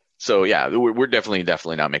 So yeah, we're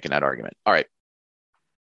definitely not making that argument. All right,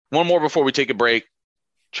 one more before we take a break.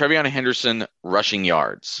 TreVeyon Henderson rushing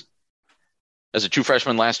yards. As a true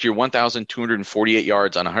freshman last year, 1,248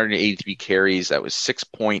 yards on 183 carries. That was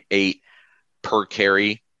 6.8 per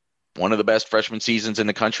carry. One of the best freshman seasons in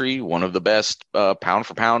the country. One of the best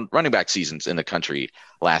pound-for-pound running back seasons in the country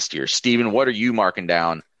last year. Steven, what are you marking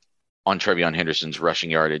down on TreVeyon Henderson's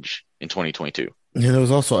rushing yardage in 2022? Yeah, there was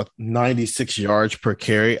also a 96 yards per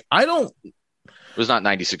carry. It was not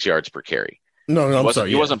 96 yards per carry. No, I'm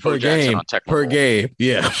sorry. He wasn't per game. On per game.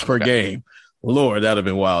 Yeah, per game. Lord, that would have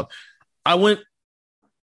been wild. I went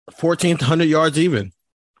 1,400 yards even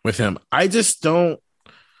with him. I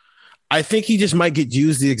think he just might get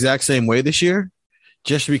used the exact same way this year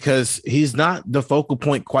just because he's not the focal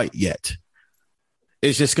point quite yet.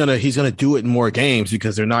 It's just he's going to do it in more games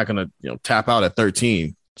because they're not going to tap out at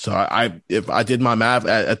 13. So if I did my math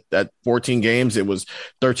at 14 games, it was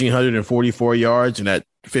 1,344 yards. And at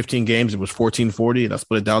 15 games, it was 1,440. And I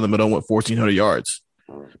split it down the middle and went 1,400 yards.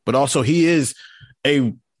 But also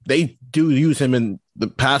they do use him in the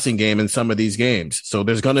passing game in some of these games. So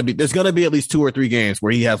there's going to be at least 2 or 3 games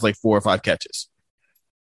where he has like 4 or 5 catches.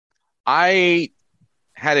 I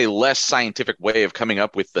had a less scientific way of coming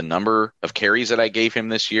up with the number of carries that I gave him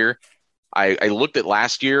this year. I looked at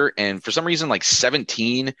last year, and for some reason, like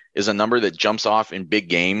 17 is a number that jumps off in big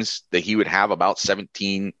games that he would have about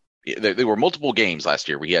 17. There were multiple games last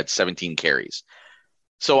year where he had 17 carries.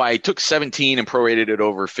 So I took 17 and prorated it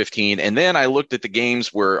over 15. And then I looked at the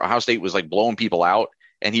games where Ohio State was like blowing people out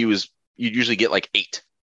and you'd usually get like 8.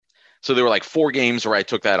 So there were like 4 games where I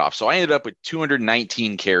took that off. So I ended up with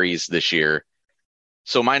 219 carries this year.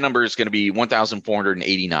 So my number is going to be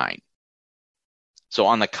 1,489. So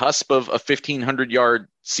on the cusp of a 1,500-yard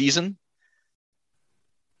season.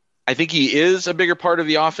 I think he is a bigger part of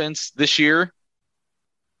the offense this year,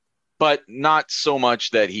 but not so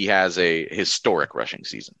much that he has a historic rushing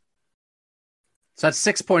season. So that's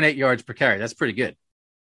 6.8 yards per carry. That's pretty good.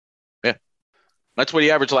 Yeah. That's what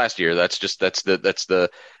he averaged last year. That's the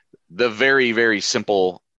very, very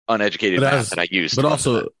simple, uneducated math that I used. But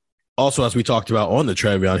also, as we talked about on the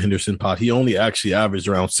TreVeyon Henderson pod, he only actually averaged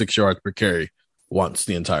around 6 yards per carry once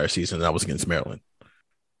the entire season. That was against Maryland.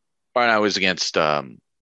 And I was against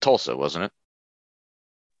Tulsa, wasn't it?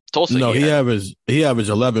 Tulsa. No, he averaged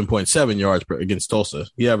 11.7 yards against Tulsa.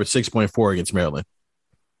 He averaged 6.4 against Maryland.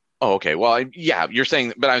 Oh, okay. Well, yeah, you're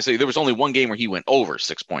saying, but I'm saying there was only one game where he went over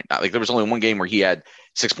 6.9. Like there was only one game where he had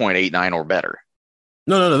 6.89 or better.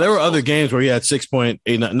 No. There were other games where he had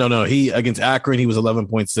 6.89. No. He against Akron, he was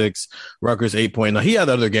 11.6. Rutgers 8.9. He had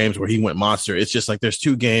other games where he went monster. It's just like there's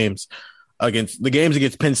 2 games against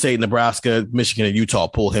Penn State, Nebraska, Michigan, and Utah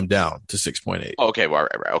pull him down to 6.8. Okay, well,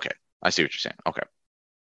 right. Okay, I see what you're saying. Okay.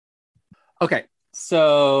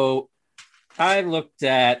 So I looked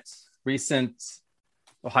at recent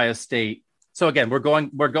Ohio State. So again, we're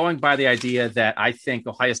going by the idea that I think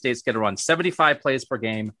Ohio State's going to run 75 plays per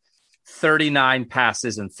game, 39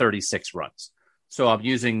 passes, and 36 runs. So I'm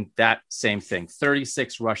using that same thing,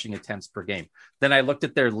 36 rushing attempts per game. Then I looked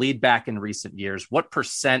at their lead back in recent years. What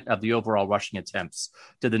 % of the overall rushing attempts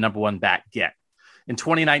did the number one back get? In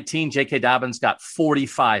 2019, J.K. Dobbins got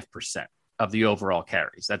 45% of the overall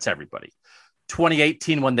carries. That's everybody.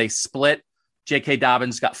 2018, when they split, J.K.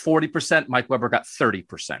 Dobbins got 40%. Mike Weber got 30%.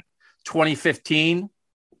 2015,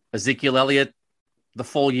 Ezekiel Elliott, the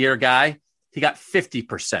full year guy, he got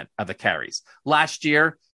 50% of the carries. Last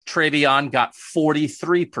year, TreVeyon got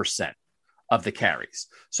 43% of the carries.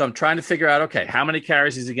 So I'm trying to figure out, okay, how many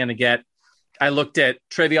carries is he going to get? I looked at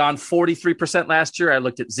TreVeyon 43% last year. I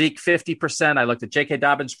looked at Zeke 50%. I looked at J.K.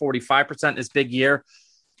 Dobbins 45% his big year.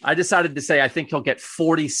 I decided to say I think he'll get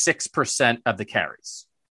 46% of the carries.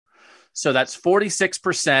 So that's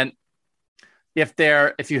 46%.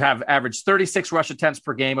 If you have average 36 rush attempts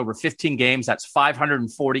per game over 15 games, that's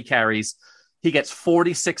 540 carries. He gets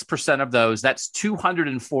 46% of those. That's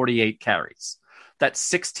 248 carries.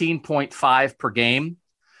 That's 16.5 per game.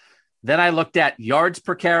 Then I looked at yards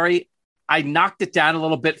per carry. I knocked it down a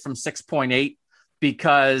little bit from 6.8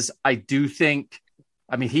 because I do think,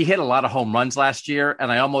 he hit a lot of home runs last year,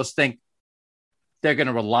 and I almost think they're going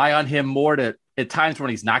to rely on him more at times when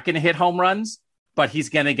he's not going to hit home runs, but he's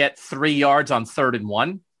going to get 3 yards on 3rd and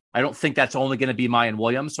 1. I don't think that's only going to be Mayan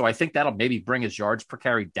Williams. So I think that'll maybe bring his yards per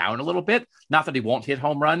carry down a little bit. Not that he won't hit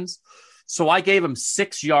home runs. So I gave him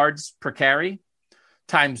 6 yards per carry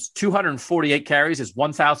times 248 carries is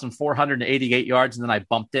 1,488 yards. And then I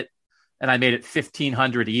bumped it and I made it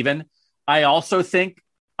 1,500 even. I also think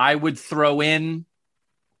I would throw in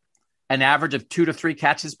an average of 2 to 3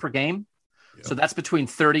 catches per game. Yep. So that's between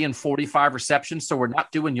 30 and 45 receptions. So we're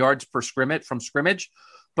not doing yards per scrimmage.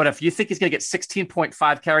 But if you think he's going to get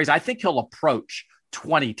 16.5 carries, I think he'll approach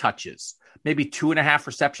 20 touches, maybe 2.5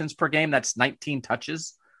 receptions per game. That's 19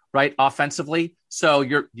 touches, right? Offensively. So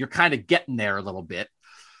you're kind of getting there a little bit.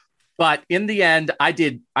 But in the end, I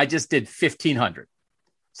just did 1,500.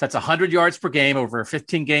 So that's 100 yards per game over a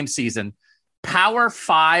 15-game season. Power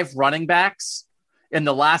 5 running backs in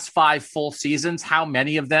the last 5 full seasons, how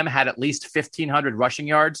many of them had at least 1,500 rushing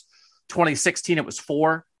yards? 2016, it was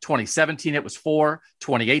 4. 2017, it was 4.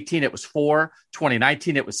 2018, it was 4.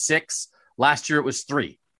 2019, it was 6. Last year, it was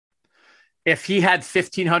 3. If he had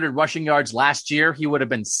 1,500 rushing yards last year, he would have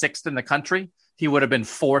been 6th in the country. He would have been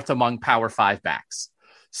 4th among Power 5 backs.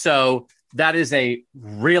 So that is a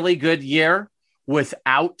really good year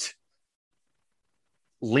without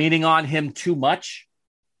leaning on him too much.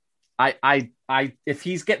 If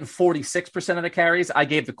he's getting 46% of the carries, I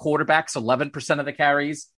gave the quarterbacks 11% of the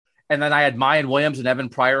carries. And then I had Mayan Williams and Evan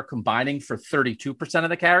Pryor combining for 32% of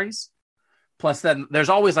the carries. Plus then there's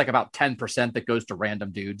always like about 10% that goes to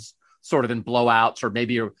random dudes, sort of in blowouts, or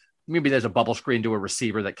maybe there's a bubble screen to a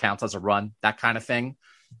receiver that counts as a run, that kind of thing.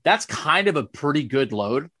 That's kind of a pretty good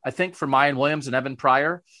load, I think, for Mayan Williams and Evan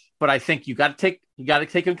Pryor. But I think you got to take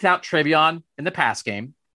into account TreVeyon in the pass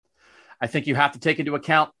game. I think you have to take into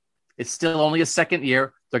account it's still only a second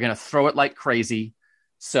year. They're going to throw it like crazy.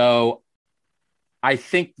 So I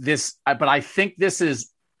think this is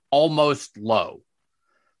almost low.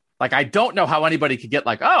 Like, I don't know how anybody could get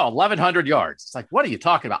 1,100 yards. It's like, what are you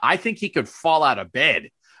talking about? I think he could fall out of bed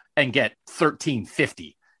and get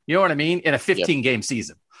 1,350. You know what I mean? In a 15-game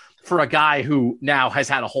season. for a guy who now has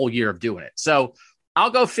had a whole year of doing it. So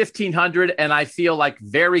I'll go 1,500, and I feel like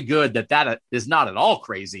very good that is not at all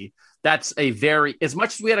crazy. That's a very, as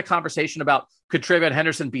much as we had a conversation about could TreVeyon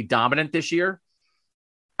Henderson be dominant this year,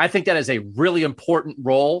 I think that is a really important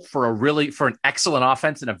role for an excellent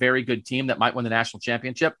offense and a very good team that might win the national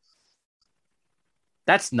championship.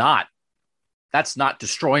 That's not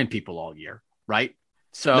destroying people all year, right?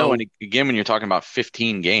 So no, and again, when you're talking about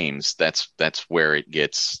 15 games, that's where it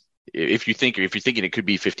gets. If you're thinking it could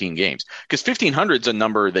be 15 games, because 1,500 is a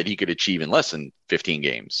number that he could achieve in less than 15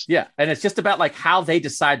 games. Yeah, and it's just about like how they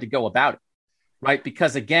decide to go about it, right?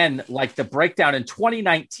 Because again, like the breakdown in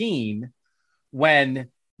 2019, when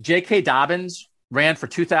J.K. Dobbins ran for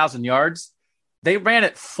 2,000 yards, they ran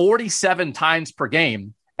it 47 times per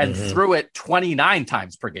game and threw it 29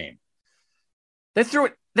 times per game.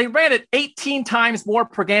 They ran it 18 times more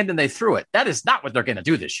per game than they threw it. That is not what they're going to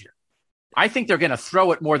do this year. I think they're going to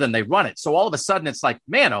throw it more than they run it. So all of a sudden it's like,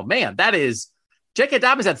 man, oh man, that is J.K.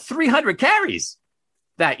 Dobbins had 300 carries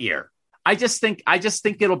that year. I just think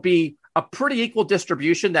it'll be a pretty equal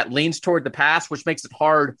distribution that leans toward the pass, which makes it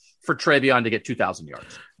hard for TreVeyon to get 2,000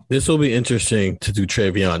 yards. This will be interesting to do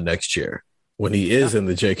TreVeyon next year when he is in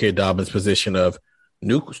the J.K. Dobbins position of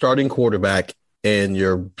new starting quarterback and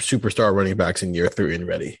your superstar running backs in year 3 and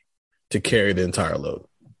ready to carry the entire load.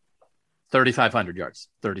 3,500 yards,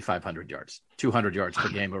 200 yards per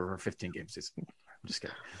game over a 15-game season. I'm just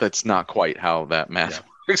kidding. That's not quite how that math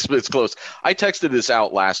works, but it's close. I texted this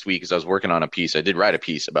out last week as I was working on a piece. I did write a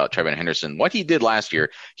piece about TreVeyon Henderson. What he did last year,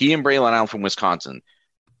 he and Braylon Allen from Wisconsin,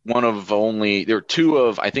 there were 2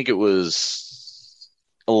 of, I think it was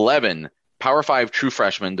 11 Power 5 true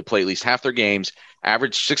freshmen to play at least half their games,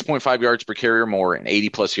 average 6.5 yards per carry or more, and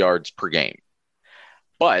 80-plus yards per game.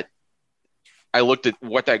 But I looked at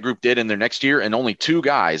what that group did in their next year, and only 2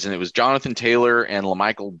 guys, and it was Jonathan Taylor and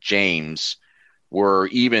LaMichael James, were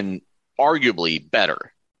even arguably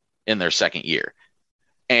better in their second year.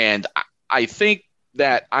 And I think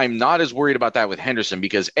that I'm not as worried about that with Henderson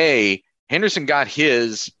because, A, Henderson got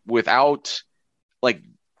his without, like,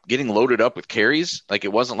 getting loaded up with carries. Like,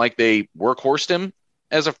 it wasn't like they workhorsed him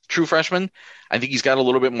as a true freshman. I think he's got a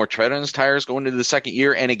little bit more tread on his tires going into the second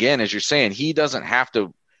year. And again, as you're saying, he doesn't have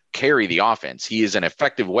to carry the offense. He is an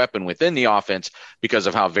effective weapon within the offense because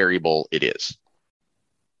of how variable it is.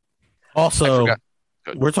 Also,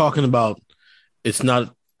 we're talking about it's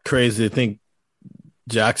not crazy to think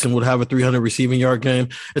Jackson would have a 300 receiving yard game.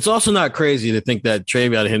 It's also not crazy to think that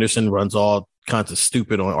TreVeyon Henderson runs all kinds of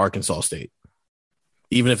stupid on Arkansas State,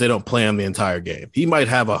 even if they don't play him the entire game. He might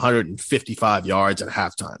have 155 yards at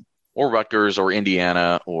halftime. Or Rutgers or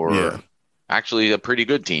Indiana or actually a pretty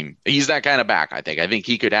good team. He's that kind of back, I think. I think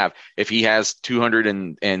he could have, if he has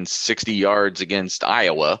 260 yards against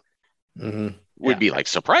Iowa, would be like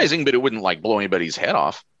surprising, but it wouldn't like blow anybody's head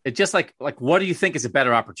off. It just like what do you think is a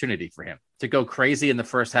better opportunity for him? To go crazy in the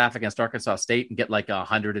first half against Arkansas State and get like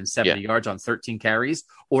 170 yards on 13 carries,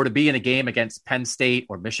 or to be in a game against Penn State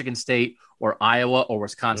or Michigan State or Iowa or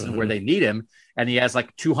Wisconsin where they need him and he has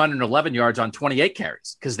like 211 yards on 28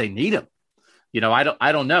 carries because they need him. You know, I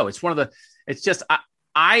don't know. It's just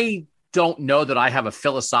I don't know that I have a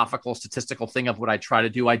philosophical statistical thing of what I try to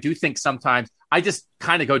do. I do think sometimes I just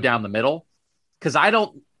kind of go down the middle because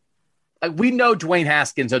we know Dwayne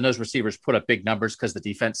Haskins and those receivers put up big numbers because the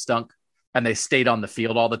defense stunk and they stayed on the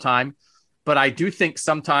field all the time. But I do think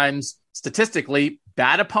sometimes statistically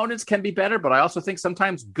bad opponents can be better, but I also think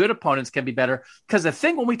sometimes good opponents can be better because the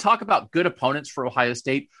thing when we talk about good opponents for Ohio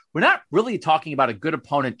State, we're not really talking about a good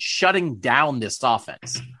opponent shutting down this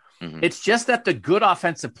offense. It's just that the good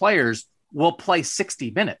offensive players will play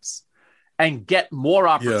 60 minutes and get more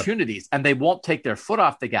opportunities and they won't take their foot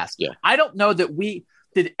off the gas. Yeah. I don't know that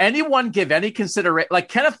did anyone give any consideration? Like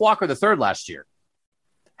Kenneth Walker III last year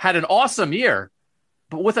had an awesome year,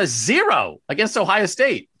 but with a 0 against Ohio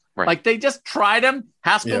State. Right. Like they just tried him.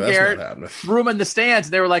 Haskell Garrett threw him in the stands.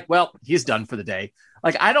 And they were like, well, he's done for the day.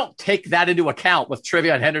 Like, I don't take that into account with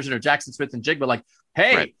TreVeyon Henderson or Jackson Smith-Njigba. Like,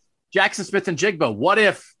 hey, Jackson Smith-Njigba, what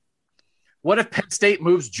if Penn State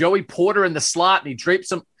moves Joey Porter in the slot and he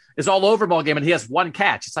drapes him, is all over ball game and he has 1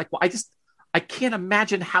 catch? It's like, well, I can't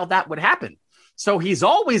imagine how that would happen. So he's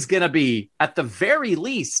always going to be, at the very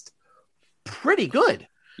least, pretty good.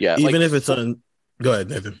 Yeah. Even if it's on – go ahead,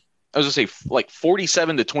 Nathan. I was going to say, like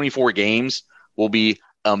 47 to 24 games will be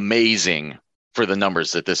amazing for the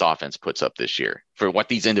numbers that this offense puts up this year, for what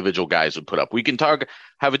these individual guys would put up. We can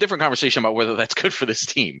have a different conversation about whether that's good for this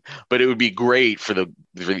team, but it would be great for the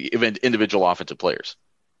individual offensive players.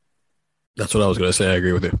 That's what I was going to say. I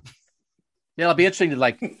agree with you. Yeah, it'll be interesting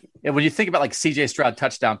to when you think about like CJ Stroud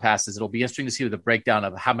touchdown passes, it'll be interesting to see the breakdown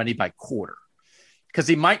of how many by quarter, because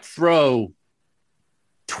he might throw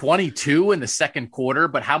 22 in the second quarter,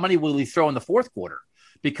 but how many will he throw in the fourth quarter?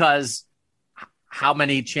 Because how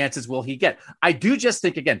many chances will he get? I do just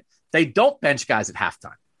think, again, they don't bench guys at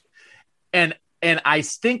halftime. And I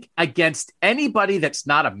think against anybody that's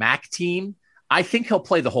not a MAC team, I think he'll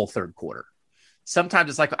play the whole third quarter. Sometimes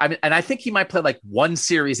it's like, and I think he might play like one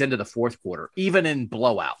series into the fourth quarter, even in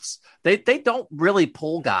blowouts. They don't really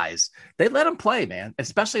pull guys. They let him play, man.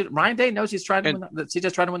 Especially Ryan Day knows he's trying to win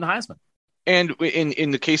the Heisman. And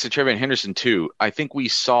in the case of TreVeyon Henderson too, I think we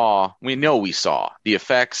saw the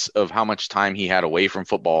effects of how much time he had away from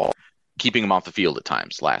football, keeping him off the field at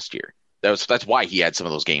times last year. That's why he had some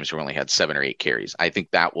of those games where he only had 7 or 8 carries. I think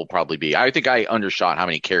that will probably be. I think I undershot how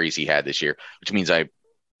many carries he had this year, which means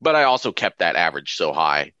but I also kept that average so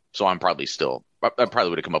high, so I probably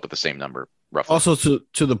would have come up with the same number roughly. Also,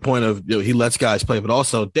 to the point of he lets guys play, but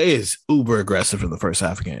also Day is uber aggressive in the first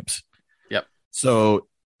half of games. Yep. So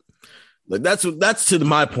that's to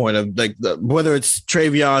my point of whether it's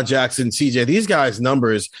TreVeyon, Jackson, CJ, these guys'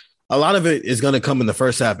 numbers, a lot of it is going to come in the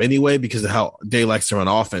first half anyway because of how Day likes to run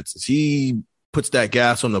offenses. He puts that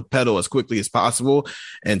gas on the pedal as quickly as possible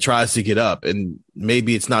and tries to get up. And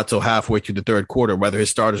maybe it's not till halfway through the third quarter, whether his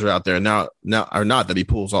starters are out there now or not, that he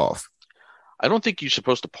pulls off. I don't think you're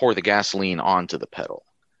supposed to pour the gasoline onto the pedal.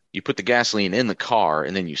 You put the gasoline in the car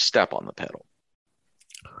and then you step on the pedal.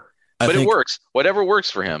 But it works. Whatever works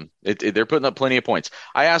for him. They're putting up plenty of points.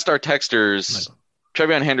 I asked our texters,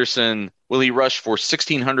 TreVeyon Henderson, will he rush for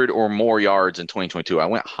 1,600 or more yards in 2022? I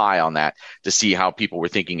went high on that to see how people were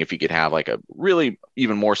thinking if he could have like a really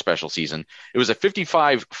even more special season. It was a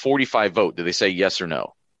 55-45 vote. Did they say yes or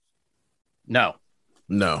no? No.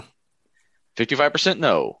 55%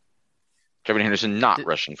 no. TreVeyon Henderson not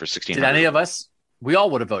rushing for 1,600. Did any of us? We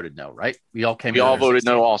all would have voted no, right? We all voted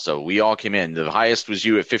no also. We all came in. The highest was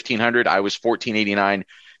you at 1,500. I was 1,489.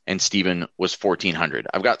 And Steven was 1,400.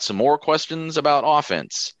 I've got some more questions about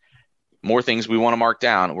offense, more things we want to mark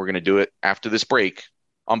down. We're going to do it after this break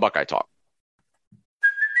on Buckeye Talk.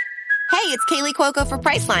 Hey, it's Kaylee Cuoco for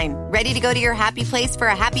Priceline. Ready to go to your happy place for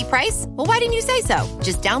a happy price? Well, why didn't you say so?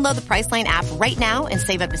 Just download the Priceline app right now and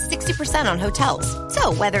save up to 60% on hotels.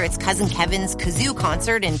 So whether it's Cousin Kevin's Kazoo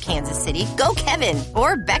Concert in Kansas City, go Kevin,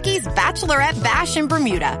 or Becky's Bachelorette Bash in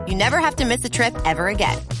Bermuda, you never have to miss a trip ever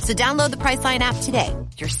again. So download the Priceline app today.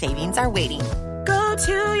 Your savings are waiting. Go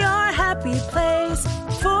to your happy place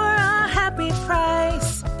for a happy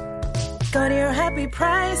price. Go to your happy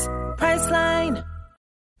price, Priceline.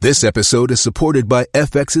 This episode is supported by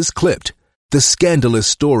FX's Clipped, the scandalous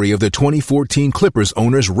story of the 2014 Clippers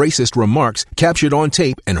owner's racist remarks captured on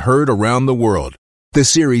tape and heard around the world. The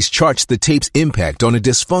series charts the tape's impact on a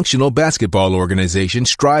dysfunctional basketball organization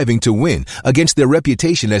striving to win against their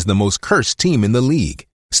reputation as the most cursed team in the league.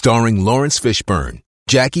 Starring Lawrence Fishburne,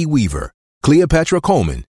 Jackie Weaver, Cleopatra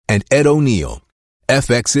Coleman, and Ed O'Neill.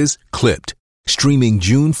 FX's Clipped, streaming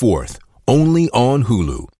June 4th, only on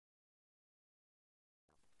Hulu.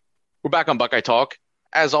 We're back on Buckeye Talk.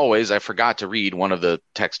 As always, I forgot to read one of the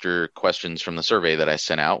texter questions from the survey that I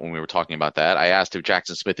sent out when we were talking about that. I asked if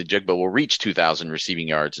Jackson Smith-Njigba will reach 2,000 receiving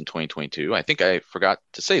yards in 2022. I think I forgot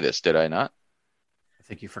to say this, did I not? I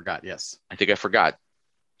think you forgot, yes. I think I forgot.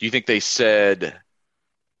 Do you think they said...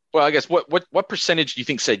 Well, I guess what percentage do you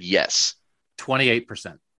think said yes?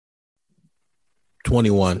 28%.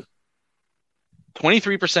 21.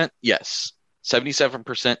 23% yes.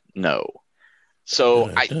 77% no.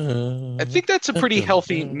 So I think that's a pretty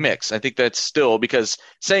healthy mix. I think that's still, because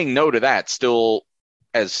saying no to that still,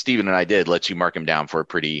 as Steven and I did, lets you mark him down for a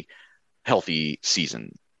pretty healthy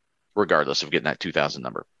season, regardless of getting that 2,000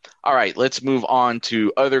 number. All right, let's move on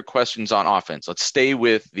to other questions on offense. Let's stay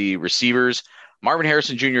with the receivers. Marvin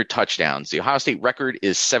Harrison Jr. touchdowns. The Ohio State record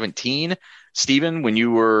is 17. Steven, when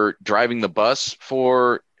you were driving the bus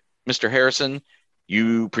for Mr. Harrison,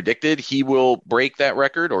 you predicted he will break that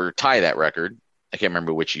record or tie that record. I can't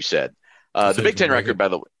remember which you said. The Big Ten record, by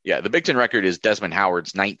the way, the Big Ten record is Desmond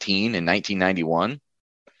Howard's 19 in 1991.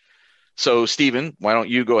 So, Steven, why don't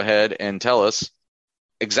you go ahead and tell us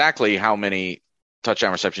exactly how many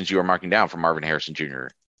touchdown receptions you are marking down for Marvin Harrison Jr.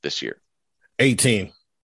 this year? 18.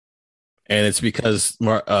 And it's because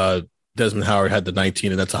Desmond Howard had the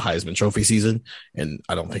 19, and that's a Heisman Trophy season, and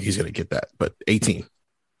I don't think he's going to get that, but 18.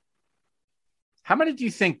 How many do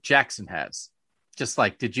you think Jackson has? Just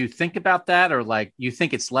like, did you think about that, or like you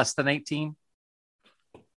think it's less than 18?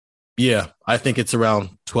 Yeah, I think it's around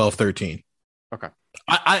 12, 13. Okay.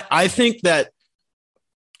 I think that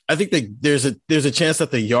I think that there's a chance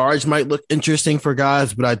that the yards might look interesting for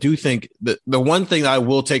guys, but I do think that the one thing I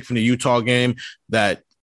will take from the Utah game that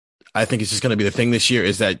I think is just going to be the thing this year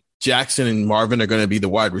is that Jackson and Marvin are going to be the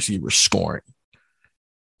wide receivers scoring.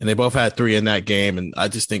 And they both had 3 in that game. And I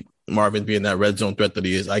just think Marvin being that red zone threat that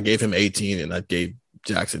he is, I gave him 18 and I gave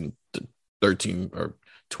Jackson 13 or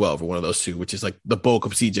 12 or one of those two, which is like the bulk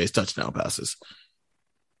of CJ's touchdown passes.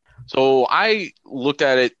 So I looked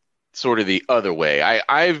at it sort of the other way.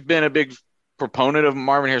 I've been a big proponent of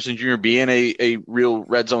Marvin Harrison Jr. being a real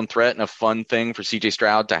red zone threat and a fun thing for CJ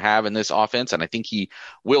Stroud to have in this offense. And I think he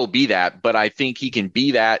will be that, but I think he can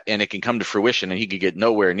be that and it can come to fruition and he could get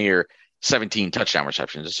nowhere near 17 touchdown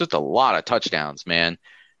receptions. It's just a lot of touchdowns, man.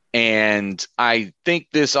 And I think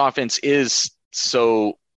this offense is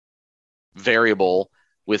so variable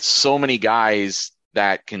with so many guys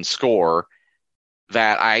that can score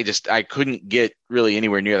that I couldn't get really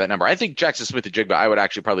anywhere near that number. I think Jackson Smith-Njigba, I would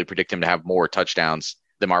actually probably predict him to have more touchdowns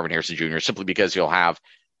than Marvin Harrison Jr. simply because he'll have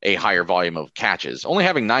a higher volume of catches. Only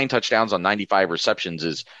having 9 touchdowns on 95 receptions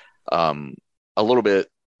is a little bit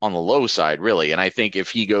on the low side, really. And I think if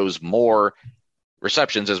he goes more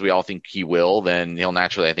receptions, as we all think he will, then he'll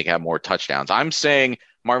naturally, I think, have more touchdowns. I'm saying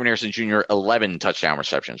Marvin Harrison Jr. 11 touchdown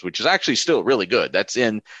receptions, which is actually still really good. That's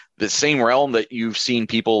in the same realm that you've seen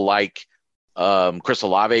people like Chris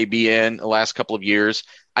Olave be in the last couple of years.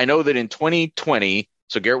 I know that in 2020,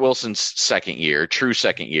 so Garrett Wilson's true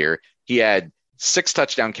second year, he had 6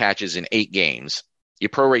 touchdown catches in 8 games. You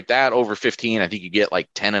prorate that over 15, I think you get like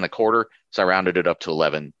 10 and a quarter. So I rounded it up to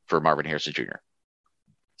 11 for Marvin Harrison Jr.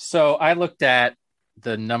 So I looked at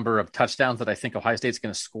the number of touchdowns that I think Ohio State's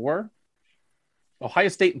going to score. Ohio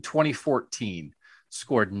State in 2014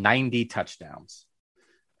 scored 90 touchdowns.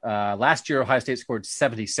 Last year, Ohio State scored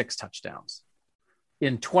 76 touchdowns.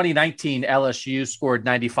 In 2019, LSU scored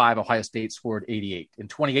 95. Ohio State scored 88. In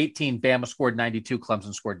 2018, Bama scored 92.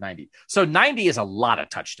 Clemson scored 90. So 90 is a lot of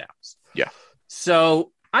touchdowns. Yeah.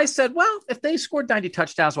 So I said, well, if they scored 90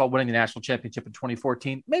 touchdowns while winning the national championship in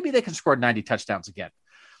 2014, maybe they can score 90 touchdowns again.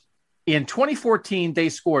 In 2014, they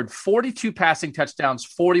scored 42 passing touchdowns,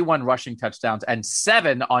 41 rushing touchdowns, and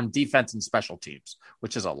 7 on defense and special teams,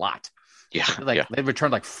 which is a lot. Yeah. They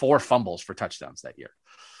returned like 4 fumbles for touchdowns that year.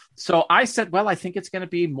 So I said, well, I think it's going to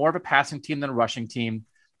be more of a passing team than a rushing team.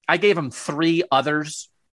 I gave them 3 others,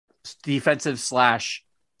 defensive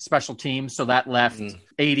 / special teams. So that left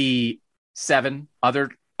 87 other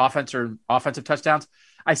offensive touchdowns.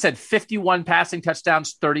 I said 51 passing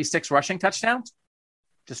touchdowns, 36 rushing touchdowns.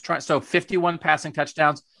 So 51 passing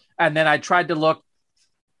touchdowns. And then I tried to look.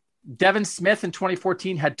 Devin Smith in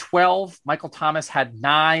 2014 had 12. Michael Thomas had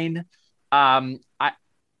 9.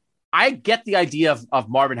 I get the idea of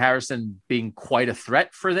Marvin Harrison being quite a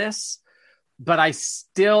threat for this, but I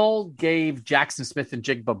still gave Jackson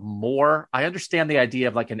Smith-Njigba more. I understand the idea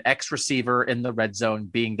of like an X receiver in the red zone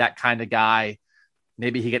being that kind of guy.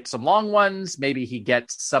 Maybe he gets some long ones. Maybe he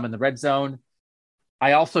gets some in the red zone.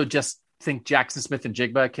 I also just think Jackson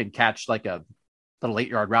Smith-Njigba can catch like a little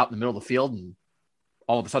 8-yard route in the middle of the field and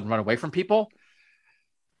all of a sudden run away from people.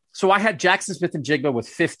 So I had Jackson Smith-Njigba with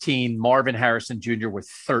 15, Marvin Harrison Jr. with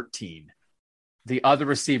 13. The other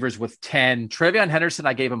receivers with 10. TreVeyon Henderson,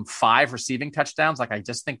 I gave him 5 receiving touchdowns. Like, I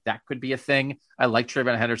just think that could be a thing. I like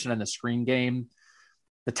TreVeyon Henderson in the screen game.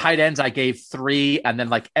 The tight ends, I gave 3. And then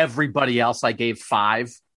like everybody else, I gave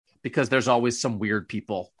 5 because there's always some weird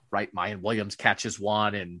people, right? Mayan Williams catches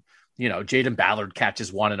 1 and, Jaden Ballard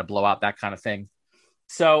catches 1 in a blowout, that kind of thing.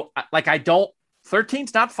 So like,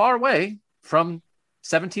 13's not far away from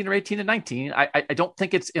 17 or 18 and 19. I don't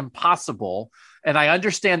think it's impossible. And I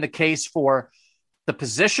understand the case for the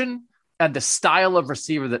position and the style of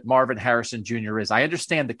receiver that Marvin Harrison Jr. is. I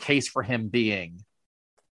understand the case for him being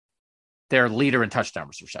their leader in touchdown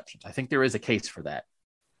receptions. I think there is a case for that.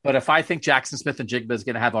 But if I think Jackson Smith-Njigba is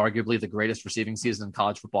going to have arguably the greatest receiving season in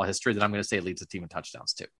college football history, then I'm going to say it leads the team in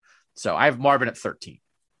touchdowns too. So I have Marvin at 13.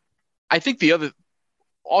 I think the other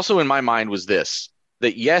also in my mind was this,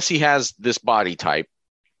 that yes, he has this body type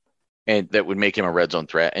and that would make him a red zone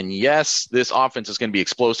threat. And yes, this offense is going to be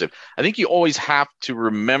explosive. I think you always have to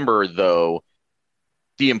remember though,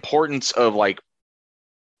 the importance of like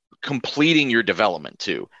completing your development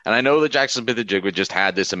too. And I know that Jackson Smith-Njigba just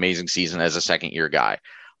had this amazing season as a second year guy,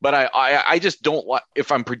 but I just don't want,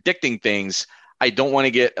 if I'm predicting things, I don't want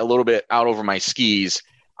to get a little bit out over my skis.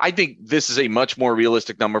 I think this is a much more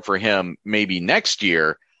realistic number for him maybe next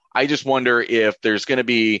year. I just wonder if there's going to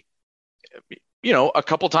be, a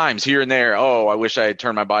couple times here and there. Oh, I wish I had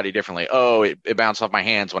turned my body differently. Oh, it bounced off my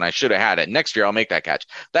hands when I should have had it. Next year, I'll make that catch.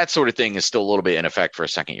 That sort of thing is still a little bit in effect for a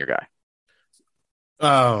second year guy.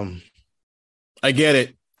 I get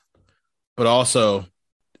it. but also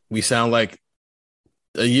we sound like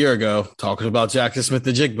a year ago talking about Jackson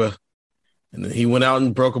Smith-Njigba, and then he went out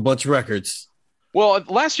and broke a bunch of records. Well,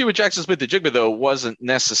 last year with Jackson Smith-Njigba, though, wasn't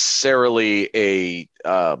necessarily it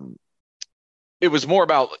was more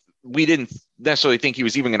about we didn't necessarily think he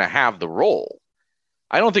was even going to have the role.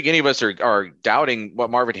 I don't think any of us are doubting what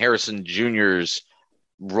Marvin Harrison Jr.'s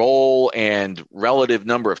role and relative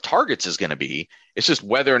number of targets is going to be. It's just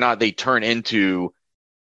whether or not they turn into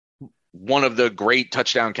one of the great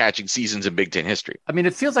touchdown catching seasons in Big Ten history. I mean,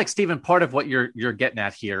 it feels like, Stephen, part of what you're getting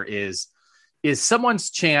at here is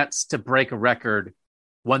someone's chance to break a record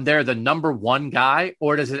when they're the number one guy,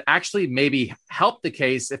 or does it actually maybe help the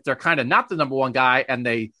case if they're kind of not the number one guy and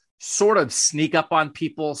they sort of sneak up on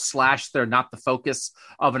people / they're not the focus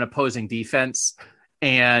of an opposing defense,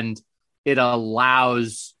 and it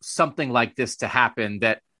allows something like this to happen,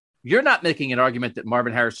 that you're not making an argument that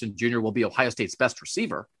Marvin Harrison Jr. will be Ohio State's best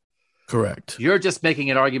receiver. Correct. You're just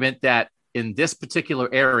making an argument that in this particular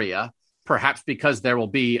area, perhaps because there will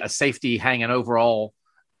be a safety hanging overall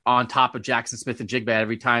on top of Jackson Smith-Njigba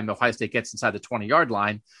every time Ohio State gets inside the 20-yard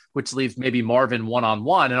line, which leaves maybe Marvin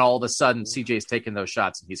one-on-one, and all of a sudden CJ's taking those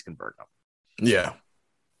shots and he's converting them. Yeah.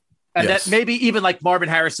 And that maybe even like Marvin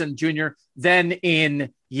Harrison Jr., then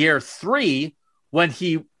in year 3, when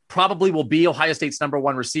he probably will be Ohio State's number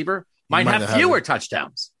one receiver, might have fewer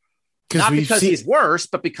touchdowns. Not because he's worse,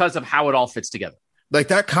 but because of how it all fits together. Like,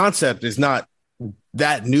 that concept is not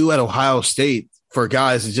that new at Ohio State for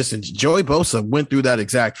guys. It's just Joey Bosa went through that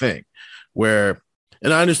exact thing where,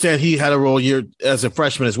 and I understand he had a role year as a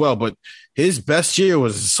freshman as well, but his best year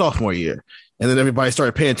was his sophomore year. And then everybody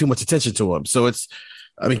started paying too much attention to him. So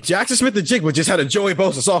Jackson Smith-Njigba just had a Joey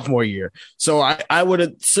Bosa sophomore year. So I would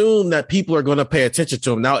assume that people are going to pay attention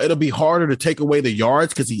to him. Now, it'll be harder to take away the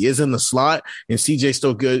yards because he is in the slot and CJ's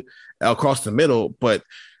still good across the middle. But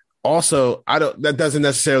also, that doesn't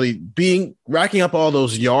necessarily racking up all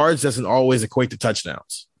those yards doesn't always equate to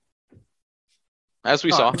touchdowns. As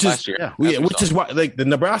we saw last year. Which is why, like, the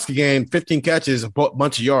Nebraska game, 15 catches, a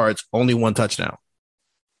bunch of yards, only one touchdown.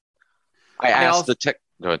 I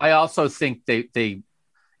also think they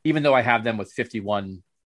even though I have them with 51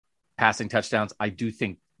 passing touchdowns, I do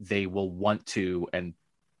think they will want to and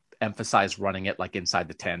emphasize running it like inside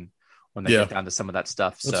the 10 when they get down to some of that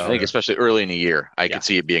stuff. So I think especially early in the year, I could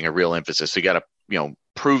see it being a real emphasis. So you got to,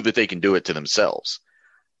 prove that they can do it to themselves.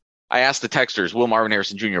 I asked the texters, will Marvin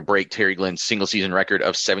Harrison Jr. break Terry Glenn's single season record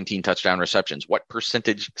of 17 touchdown receptions? What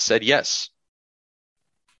percentage said yes?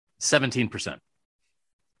 17%.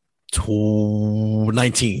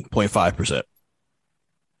 19.5%.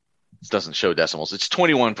 This doesn't show decimals. It's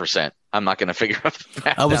 21%. I'm not going to figure out the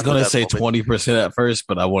math. I was going to say 20% at first,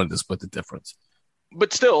 but I wanted to split the difference.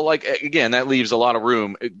 But still, like, again, that leaves a lot of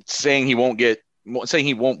room. Saying he won't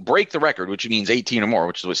break the record, which means 18 or more,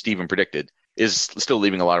 which is what Steven predicted, is still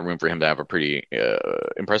leaving a lot of room for him to have a pretty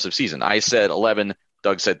impressive season. I said 11.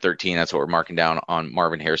 Doug said 13. That's what we're marking down on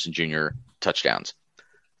Marvin Harrison Jr. touchdowns.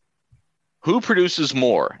 Who produces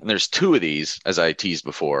more? And there's 2 of these, as I teased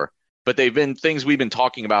before, but they've been things we've been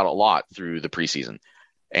talking about a lot through the preseason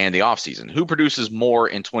and the offseason. Who produces more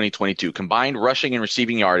in 2022? Combined rushing and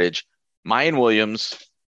receiving yardage, Mayan Williams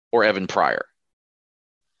or Evan Pryor?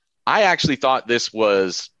 I actually thought this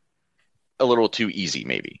was a little too easy,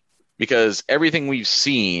 maybe, because everything we've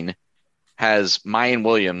seen has Mayan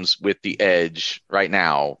Williams with the edge right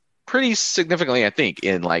now pretty significantly, I think,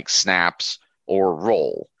 in like snaps or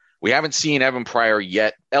role. We haven't seen Evan Pryor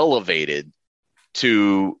yet elevated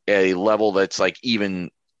to a level that's like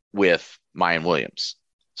even with Mayan Williams.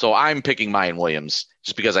 So I'm picking Mayan Williams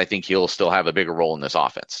just because I think he'll still have a bigger role in this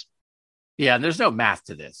offense. Yeah, and there's no math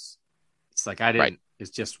to this. It's like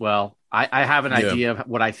It's just, I have an idea of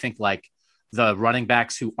what I think like the running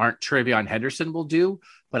backs who aren't Travion Henderson will do,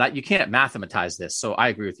 but you can't mathematize this. So I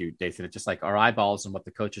agree with you, Nathan. It's just like our eyeballs and what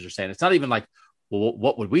the coaches are saying. It's not even like, well,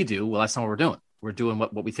 what would we do? Well, that's not what we're doing. We're doing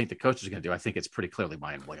what we think the coaches are going to do. I think it's pretty clearly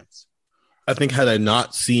Mayan Williams. I think had I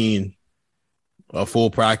not seen a full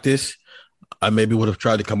practice, I maybe would have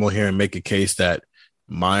tried to come on here and make a case that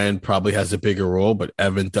Mayan probably has a bigger role, but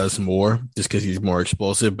Evan does more just because he's more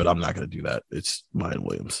explosive, but I'm not going to do that. It's Mayan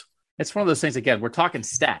Williams. It's one of those things, again, we're talking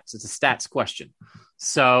stats. It's a stats question.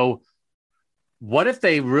 So what if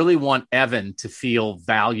they really want Evan to feel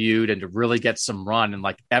valued and to really get some run? And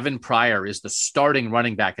like Evan Pryor is the starting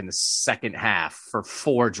running back in the second half for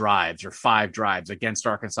 4 drives or 5 drives against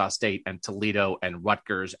Arkansas State and Toledo and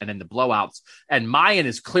Rutgers and in the blowouts. And Mayan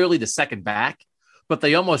is clearly the second back, but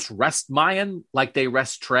they almost rest Mayan like they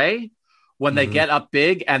rest Trey when they get up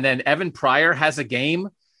big. And then Evan Pryor has a game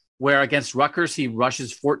where against Rutgers, he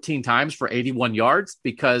rushes 14 times for 81 yards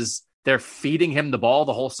because they're feeding him the ball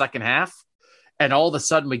the whole second half. And all of a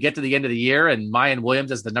sudden we get to the end of the year and Mayan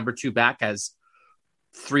Williams as the number 2 back has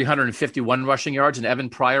 351 rushing yards and Evan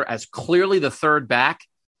Pryor as clearly the third back,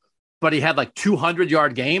 but he had like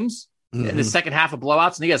 200-yard games in the second half of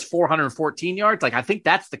blowouts and he has 414 yards. Like, I think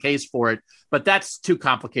that's the case for it, but that's too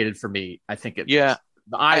complicated for me. I think the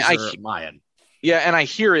eyes are Mayan. Yeah, and I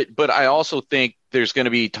hear it, but I also think there's going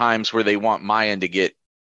to be times where they want Mayan to get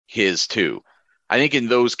his too. I think in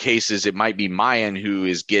those cases, it might be Mayan who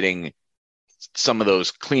is getting some of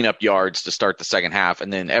those cleanup yards to start the second half,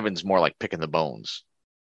 and then Evan's more like picking the bones.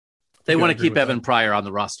 They want to keep Evan Pryor on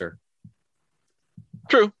the roster.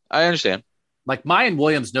 True. I understand. Like, Mayan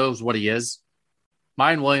Williams knows what he is.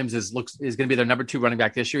 Mayan Williams is going to be their number 2 running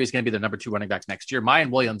back this year. He's going to be their number 2 running back next year. Mayan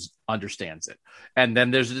Williams understands it. And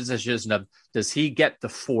then there's a decision of, does he get the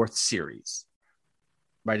 4th series?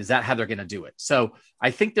 Right? Is that how they're going to do it? So I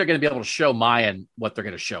think they're going to be able to show Mayan what they're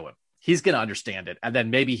going to show him. He's going to understand it. And then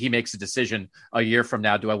maybe he makes a decision a year from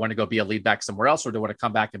now. Do I want to go be a lead back somewhere else, or do I want to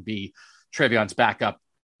come back and be Trevion's backup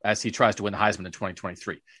as he tries to win the Heisman in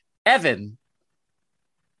 2023? Evan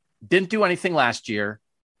didn't do anything last year.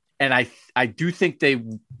 And I do think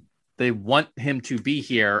they want him to be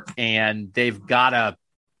here, and they've got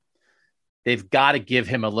to give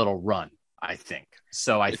him a little run, I think.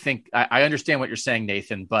 So I think I understand what you're saying,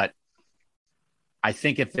 Nathan, but I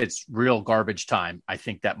think if it's real garbage time, I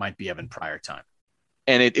think that might be Evan Pryor time.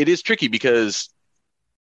 And it is tricky because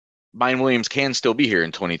Mayan Williams can still be here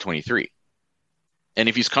in 2023. And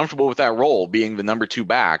if he's comfortable with that role, being the number 2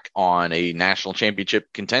 back on a national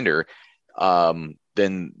championship contender,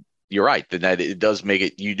 then you're right. Then that it does make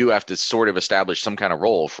it, you do have to sort of establish some kind of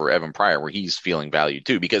role for Evan Pryor where he's feeling valued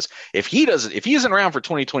too. Because if he isn't around for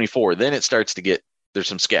 2024, then it starts to get, there's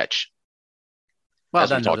some sketch. Well, as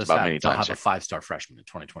then we talked about many times. They'll have a 5-star freshman in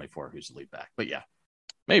 2024 who's the lead back. But yeah,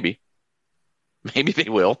 maybe they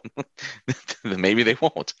will. Maybe they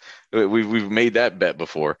won't. We've made that bet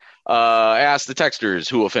before. I asked the texters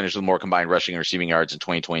who will finish with more combined rushing and receiving yards in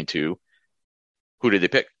 2022. Who did they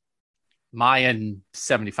pick? Mayan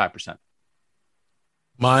 75%.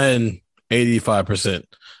 Mayan 85%.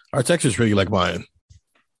 Our texters really like Mayan.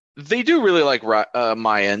 They do really like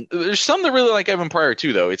Mayan. There's some that really like Evan Pryor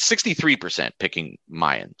too, though. It's 63% picking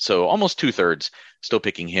Mayan. So almost 2/3 still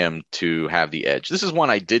picking him to have the edge. This is one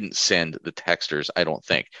I didn't send the texters, I don't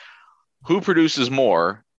think. Who produces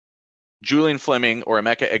more, Julian Fleming or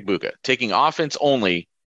Emeka Egbuka? Taking offense only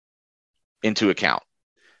into account.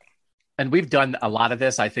 And we've done a lot of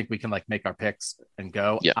this. I think we can make our picks and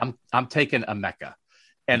go. Yeah. I'm taking Emeka.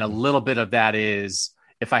 And a little bit of that is,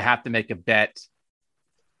 if I have to make a bet,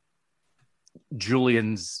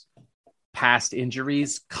 Julian's past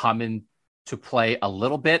injuries come into play a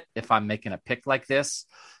little bit if I'm making a pick like this.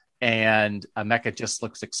 And Emeka just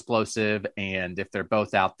looks explosive. And if they're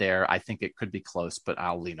both out there, I think it could be close, but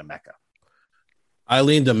I'll lean Emeka. I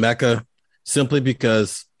lean Emeka simply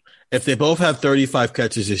because if they both have 35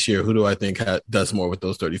 catches this year, who do I think does more with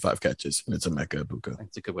those 35 catches? And it's Emeka Egbuka.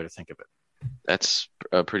 That's a good way to think of it. That's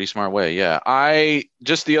a pretty smart way. Yeah.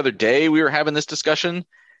 Just the other day, we were having this discussion,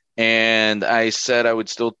 and I said I would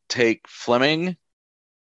still take Fleming,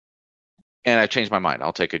 and I changed my mind.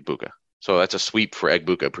 I'll take Egbuka. So that's a sweep for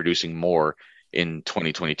Egbuka, producing more in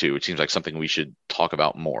 2022, which seems like something we should talk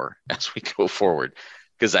about more as we go forward,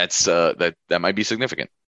 because that might be significant.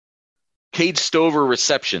 Cade Stover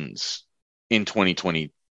receptions in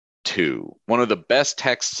 2022. One of the best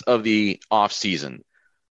texts of the offseason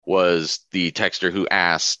was the texter who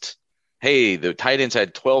asked, hey, the tight ends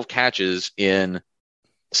had 12 catches in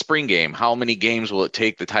spring game. How many games will it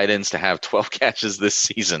take the tight ends to have 12 catches this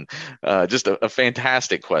season? Just a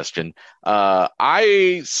fantastic question.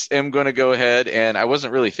 I am going to go ahead, and I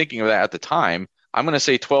wasn't really thinking of that at the time. I'm going to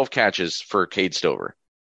say 12 catches for Cade Stover.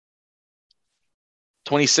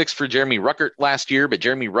 26 for Jeremy Ruckert last year, but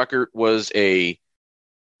Jeremy Ruckert was a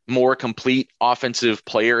more complete offensive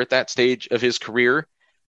player at that stage of his career.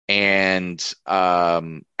 And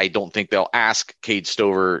I don't think they'll ask Cade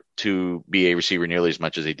Stover to be a receiver nearly as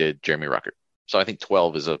much as they did Jeremy Ruckert. So I think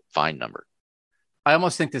 12 is a fine number. I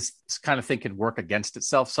almost think this kind of thing can work against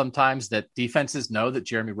itself sometimes, that defenses know that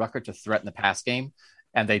Jeremy Ruckert's a threat in the pass game,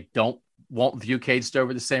 and they won't view Cade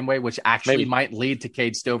Stover the same way, which actually might lead to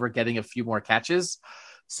Cade Stover getting a few more catches.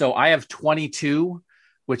 So I have 22,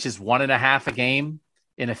 which is 1.5 a game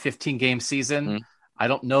in a 15-game season. Mm-hmm. I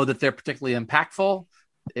don't know that they're particularly impactful.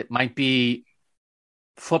 It might be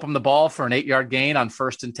flip him the ball for an 8-yard gain on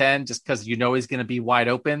 1st and 10, just because he's going to be wide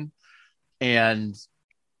open, and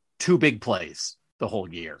 2 big plays the whole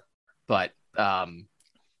year. But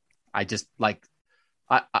I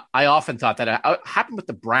I often thought that it happened with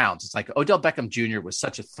the Browns. It's like Odell Beckham Jr. was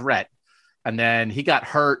such a threat, and then he got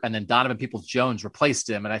hurt, and then Donovan Peoples-Jones replaced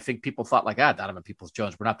him. And I think people thought like, Donovan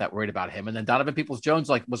Peoples-Jones, we're not that worried about him. And then Donovan Peoples-Jones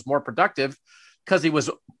was more productive because he was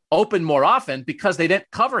open more often because they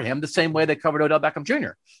didn't cover him the same way they covered Odell Beckham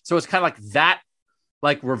Jr. So it's kind of like that,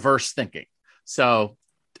 reverse thinking. So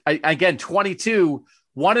again, 22,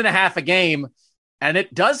 1.5 a game. And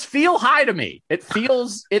it does feel high to me. It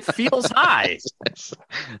feels high.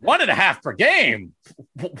 1.5 per game.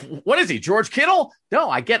 What is he, George Kittle? No,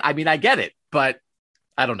 I get it, but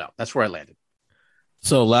I don't know. That's where I landed.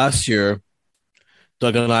 So last year,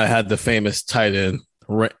 Doug and I had the famous tight end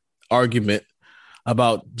argument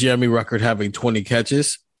about Jeremy Ruckert having 20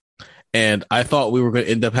 catches. And I thought we were going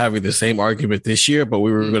to end up having the same argument this year, but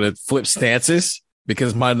we were going to flip stances.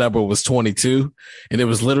 Because my number was 22, and it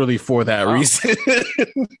was literally for that reason.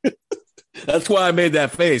 That's why I made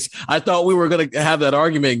that face. I thought we were going to have that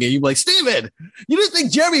argument again. You'd be like, Steven, you didn't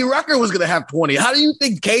think Jeremy Ruckert was going to have 20. How do you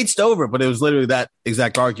think Cade Stover? But it was literally that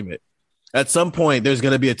exact argument. At some point, there's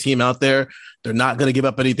going to be a team out there. They're not going to give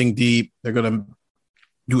up anything deep. They're going to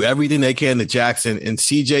do everything they can to Jackson. And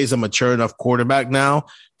CJ's a mature enough quarterback now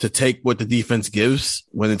to take what the defense gives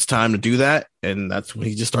when it's time to do that. And that's when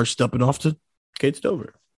he just starts stepping off to Cade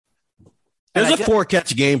Stover. There's a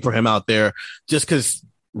 4-catch game for him out there just because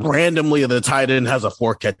randomly the tight end has a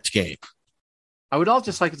 4-catch game. I would all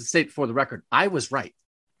just like to state for the record, I was right.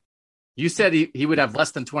 You said he would have less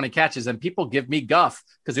than 20 catches, and people give me guff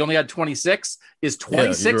because he only had 26. Is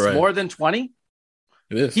 26 more than 20?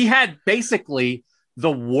 It is. He had basically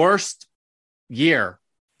the worst year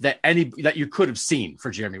that you could have seen for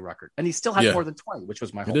Jeremy Ruckert, and he still had more than 20, which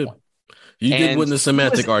was my whole point. You did win the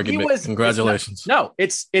semantic argument. Congratulations.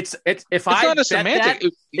 It's not a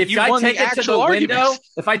semantic. If I take it to the window,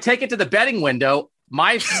 if I take it to the betting window,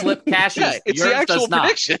 my slip cashes. It's the actual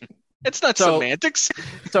prediction. It's not semantics.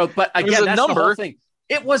 So, but again, that's the whole thing.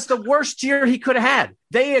 It was the worst year he could have had.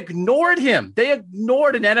 They ignored him. They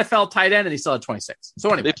ignored an NFL tight end, and he still had 26. So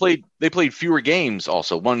anyway, they played fewer games,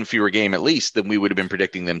 also one fewer game at least than we would have been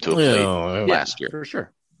predicting them to have played last year for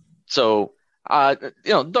sure. So.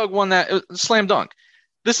 Doug won that slam dunk.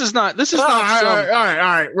 This is not. All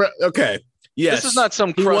right. Okay. Yes. This is not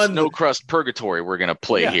some no crust purgatory we're going to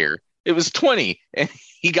play here. It was 20, and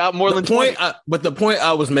he got more than 20. But the point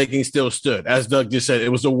I was making still stood. As Doug just said, it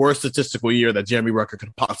was the worst statistical year that Jeremy Ruckert could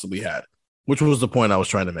have possibly had, which was the point I was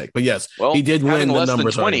trying to make. But yes, he did win the less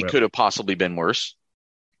numbers. Than 20 could have possibly been worse.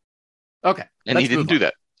 Okay. And he didn't do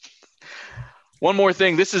that. One more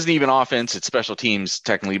thing. This isn't even offense. It's special teams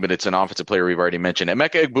technically, but it's an offensive player we've already mentioned.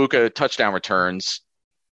 Emeka Egbuka touchdown returns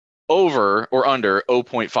over or under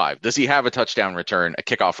 0.5. Does he have a touchdown return, a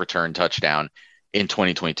kickoff return touchdown in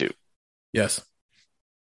 2022? Yes.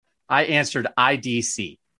 I answered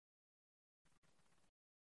IDC.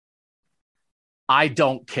 I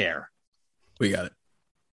don't care. We got it.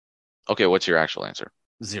 Okay, what's your actual answer?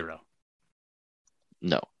 0.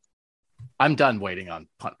 No. I'm done waiting on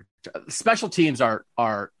punt. Special teams are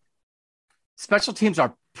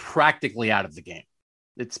practically out of the game.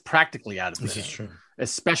 It's practically out of the game. This is true.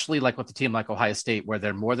 Especially like with a team like Ohio State, where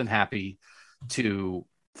they're more than happy to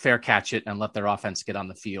fair catch it and let their offense get on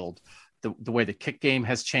the field. The way the kick game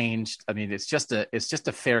has changed. I mean, it's just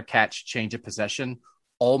a fair catch, change of possession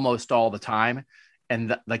almost all the time.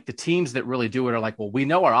 And the teams that really do it are like, well, we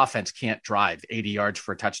know our offense can't drive 80 yards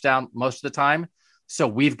for a touchdown most of the time. So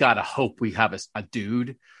we've got to hope we have a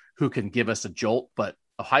dude who can give us a jolt. But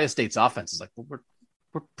Ohio State's offense is like, well,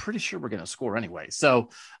 we're pretty sure we're going to score anyway. So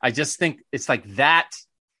I just think it's like that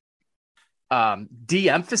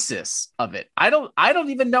de-emphasis of it. I don't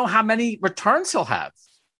even know how many returns he'll have.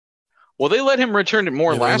 Well, they let him return it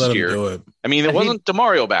more last year. I mean, it wasn't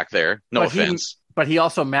DeMario back there. No offense. But he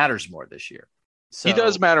also matters more this year. So he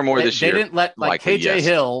does matter more this year. They didn't let KJ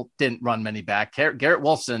Hill didn't run many back. Garrett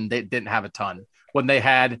Wilson, they didn't have a ton. When they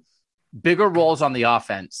had bigger roles on the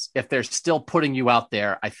offense, if they're still putting you out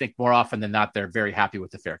there, I think more often than not, they're very happy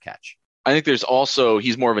with the fair catch. I think there's also,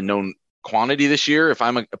 he's more of a known quantity this year. If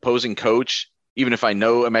I'm an opposing coach, even if I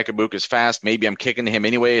know Emeka Egbuka is fast, maybe I'm kicking to him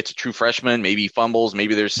anyway. It's a true freshman. Maybe he fumbles.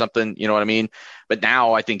 Maybe there's something, you know what I mean? But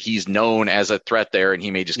now I think he's known as a threat there, and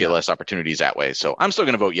he may just get less opportunities that way. So I'm still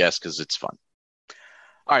going to vote yes because it's fun.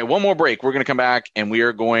 All right, one more break. We're going to come back, and we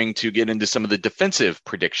are going to get into some of the defensive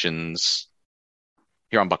predictions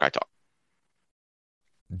here on Buckeye Talk.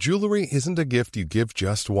 Jewelry isn't a gift you give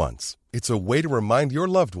just once. It's a way to remind your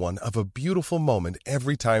loved one of a beautiful moment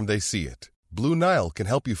every time they see it. Blue Nile can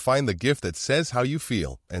help you find the gift that says how you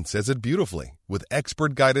feel and says it beautifully, with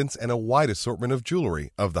expert guidance and a wide assortment of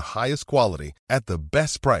jewelry of the highest quality at the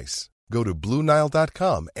best price. Go to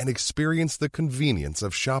BlueNile.com and experience the convenience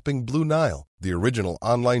of shopping Blue Nile, the original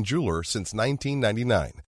online jeweler since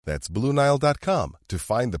 1999. That's BlueNile.com to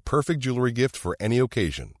find the perfect jewelry gift for any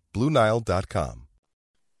occasion. BlueNile.com.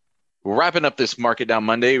 Wrapping up this Market Down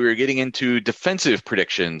Monday, we're getting into defensive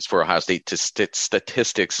predictions for Ohio State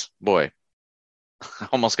statistics. Boy,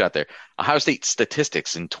 almost got there. Ohio State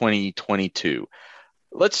statistics in 2022.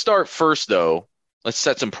 Let's start first, though. Let's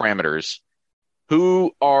set some parameters.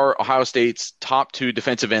 Who are Ohio State's top 2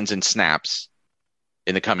 defensive ends in snaps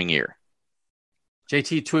in the coming year?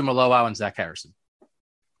 JT Tuimoloau and Zach Harrison.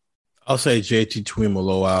 I'll say JT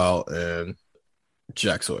Tuimoloau and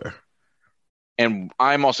Jack Sawyer. And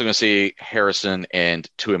I'm also going to say Harrison and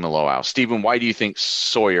Tuimoloau. Stephen, why do you think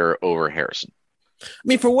Sawyer over Harrison? I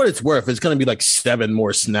mean, for what it's worth, it's going to be like 7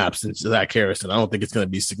 more snaps than Zach Harrison. I don't think it's going to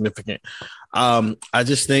be significant. I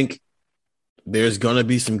just think there's going to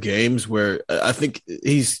be some games where I think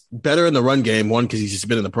he's better in the run game, one, because he's just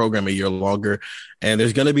been in the program a year longer. And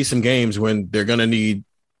there's going to be some games when they're going to need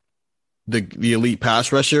the elite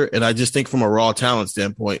pass rusher. And I just think from a raw talent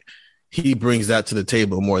standpoint, he brings that to the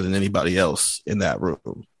table more than anybody else in that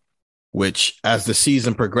room, which as the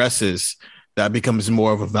season progresses, that becomes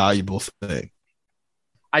more of a valuable thing.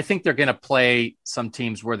 I think they're going to play some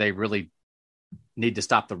teams where they really need to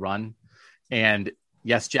stop the run. And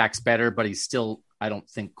yes, Jack's better, but he's still, I don't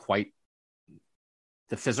think, quite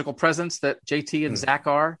the physical presence that JT and Zach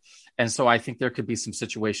are. And so I think there could be some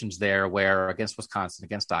situations there where against Wisconsin,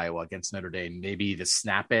 against Iowa, against Notre Dame, maybe the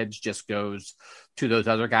snap edge just goes to those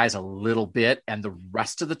other guys a little bit. And the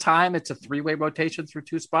rest of the time, it's a 3-way rotation through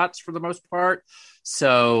 2 spots for the most part.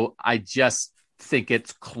 So I just think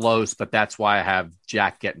it's close, but that's why I have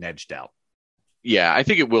Jack getting edged out. Yeah, I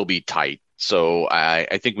think it will be tight. So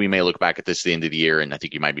I think we may look back at this at the end of the year, and I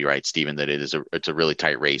think you might be right, Stephen, that it's a really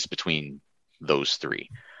tight race between those 3.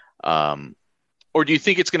 Or do you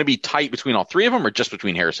think it's going to be tight between all 3 of them, or just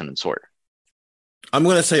between Harrison and Sawyer? I'm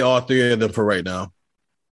going to say all 3 of them for right now.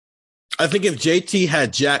 I think if JT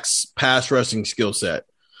had Jack's pass rushing skill set,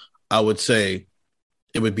 I would say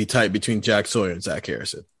it would be tight between Jack Sawyer and Zach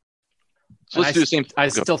Harrison. So let's do the same. I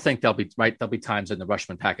still think there'll be times in the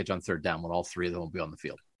Rushman package on 3rd down when all 3 of them will be on the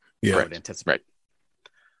field. Yeah, right.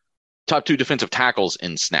 Top 2 defensive tackles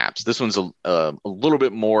in snaps. This one's a little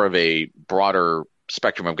bit more of a broader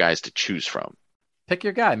spectrum of guys to choose from. Pick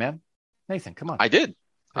your guy, man. Nathan, come on. I did.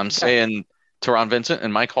 I'm saying Teron Vincent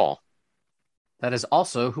and Mike Hall. That is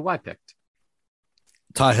also who I picked.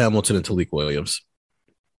 Ty Hamilton and Talik Williams.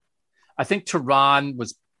 I think Teron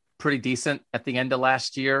was pretty decent at the end of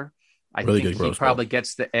last year. I really think he probably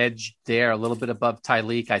gets the edge there a little bit above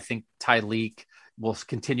Tyleek. I think Tyleek will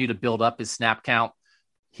continue to build up his snap count.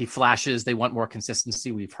 He flashes. They want more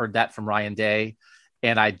consistency. We've heard that from Ryan Day.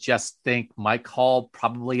 And I just think Mike Hall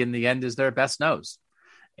probably in the end is their best nose.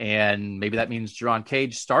 And maybe that means Jerron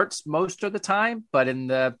Cage starts most of the time, but in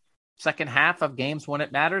the second half of games when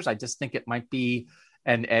it matters, I just think it might be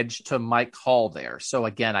an edge to Mike Hall there. So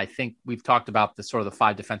again, I think we've talked about the sort of the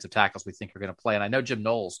 5 defensive tackles we think are going to play. And I know Jim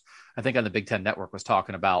Knowles, I think on the Big Ten Network, was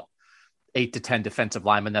talking about 8 to 10 defensive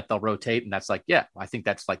linemen that they'll rotate. And that's like, yeah, I think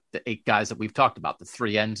that's like the 8 guys that we've talked about, the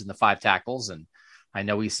 3 ends and the 5 tackles. And I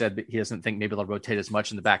know he said that he doesn't think maybe they'll rotate as much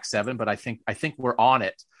in the back 7, but I think we're on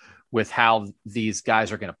it with how these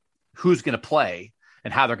guys are who's going to play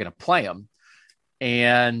and how they're going to play them.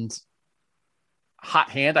 And hot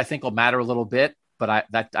hand, I think will matter a little bit, but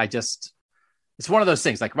it's one of those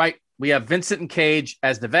things like, right. We have Vincent and Cage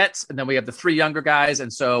as the vets, and then we have the 3 younger guys.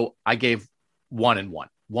 And so I gave 1 and 1,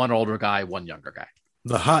 1 older guy, 1 younger guy.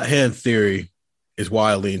 The hot hand theory is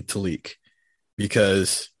why I lean Talik,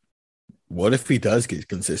 because what if he does get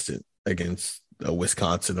consistent against a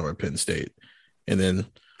Wisconsin or a Penn State? And then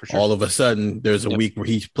all of a sudden there's a week where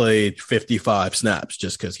he's played 55 snaps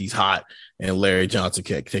just because he's hot and Larry Johnson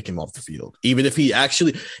can't take him off the field. Even if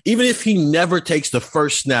he never takes the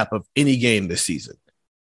first snap of any game this season.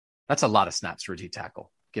 That's a lot of snaps for a D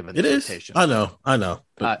tackle, given the rotation. I know.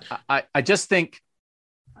 But I just think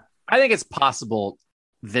it's possible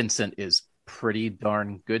Vincent is pretty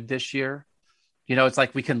darn good this year. You know, it's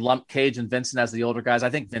like we can lump Cage and Vincent as the older guys. I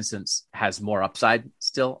think Vincent has more upside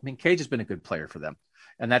still. I mean, Cage has been a good player for them.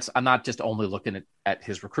 And I'm not just only looking at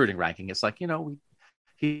his recruiting ranking. It's like, you know,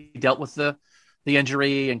 he dealt with the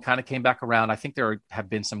injury and kind of came back around. I think there have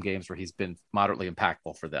been some games where he's been moderately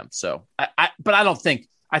impactful for them. So, but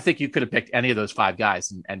I think you could have picked any of those 5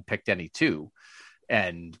 guys and picked any 2.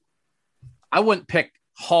 And I wouldn't pick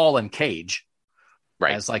Hall and Cage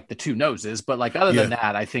as like the 2 noses, but like other than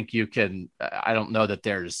that, I think you can. I don't know that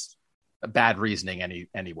there's a bad reasoning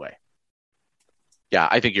anyway. Yeah,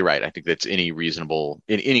 I think you're right. I think that's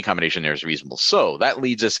any combination there is reasonable. So that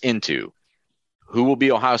leads us into who will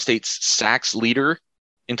be Ohio State's sacks leader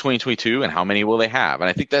in 2022 and how many will they have? And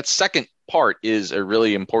I think that second part is a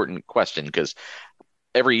really important question because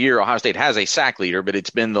every year Ohio State has a sack leader, but it's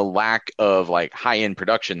been the lack of like high-end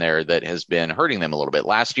production there that has been hurting them a little bit.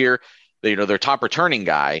 Last year, their top returning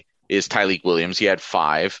guy is Tyleik Williams. He had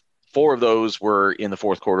 5. 4 of those were in the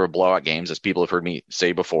fourth quarter of blowout games, as people have heard me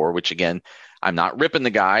say before, which again, I'm not ripping the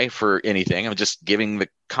guy for anything. I'm just giving the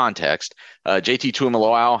context. JT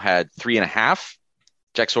Tuimoloau had 3.5.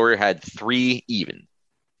 Jack Sawyer had 3 even.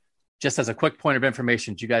 Just as a quick point of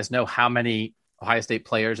information, do you guys know how many Ohio State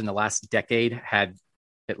players in the last decade had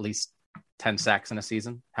at least 10 sacks in a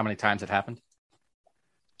season? How many times it happened?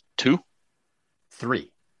 2?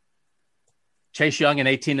 3. Chase Young in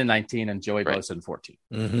 18 and 19 and Joey Right. Bosa in 14.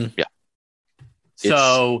 Mm-hmm. Yeah.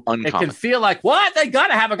 So It's it can uncommon. feel like, what? They got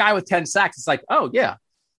to have a guy with 10 sacks. It's like, oh, yeah.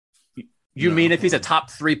 You mean if he's a top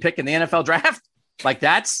 3 pick in the NFL draft? Like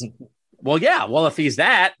that's, well, yeah. Well, if he's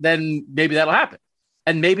that, then maybe that'll happen.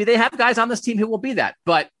 And maybe they have guys on this team who will be that.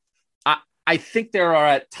 But I think there are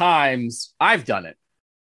at times, I've done it,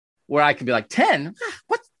 where I can be like, 10?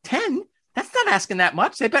 What's 10? That's not asking that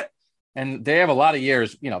much. They bet. And they have a lot of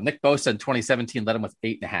years. Nick Bosa in 2017 led him with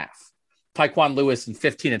 8.5. Tyquan Lewis in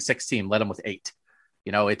 15 and 16 led him with 8.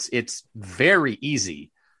 It's very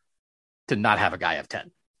easy to not have a guy have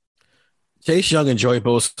 10. Chase Young and Joey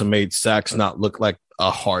Bosa made sacks not look like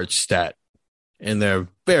a hard stat, and they're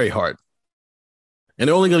very hard. And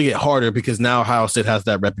they're only going to get harder because now Ohio State has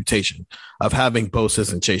that reputation of having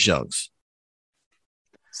Bosa's and Chase Youngs.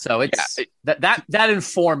 So it's that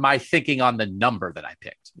informed my thinking on the number that I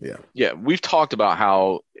picked. Yeah, we've talked about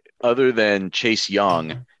how other than Chase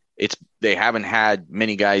Young, they haven't had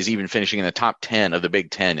many guys even finishing in the top 10 of the Big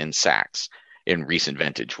Ten in sacks in recent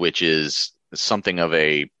vintage, which is something of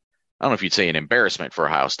I don't know if you'd say an embarrassment for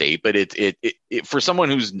Ohio State, but it for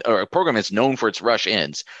someone or a program that's known for its rush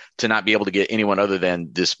ends to not be able to get anyone other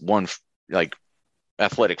than this one like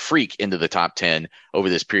athletic freak into the top 10 over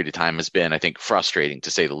this period of time has been, I think, frustrating to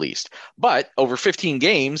say the least. But over 15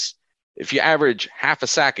 games, if you average half a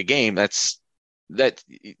sack a game, that's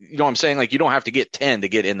you know what I'm saying? Like you don't have to get 10 to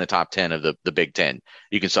get in the top 10 of the Big Ten.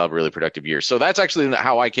 You can still have a really productive year. So that's actually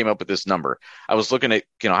how I came up with this number. I was looking at,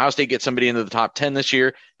 Ohio State get somebody into the top 10 this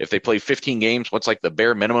year. If they play 15 games, what's like the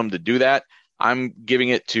bare minimum to do that? I'm giving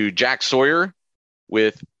it to Jack Sawyer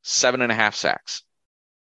with 7.5 sacks.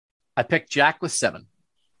 I picked Jack with 7.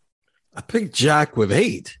 I picked Jack with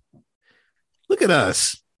 8. Look at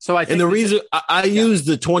us. So I think and the reason I used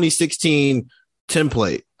the 2016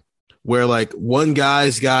 template where like one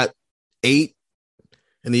guy's got 8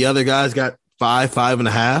 and the other guy's got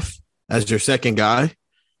 5.5 as your second guy.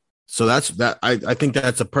 So that's that. I think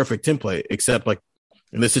that's a perfect template, except like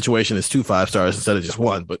in this situation, it's 2 5-stars instead of just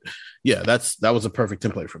 1. But yeah, that was a perfect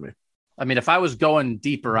template for me. I mean, if I was going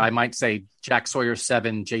deeper, I might say Jack Sawyer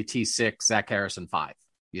 7, JT 6, Zach Harrison 5.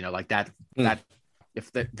 Like that. That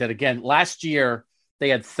again, last year they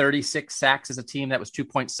had 36 sacks as a team. That was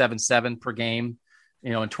 2.77 per game.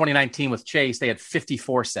 In 2019 with Chase, they had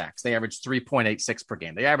 54 sacks. They averaged 3.86 per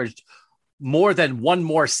game. They averaged more than one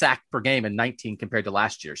more sack per game in 19 compared to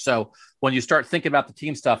last year. So when you start thinking about the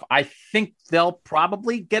team stuff, I think they'll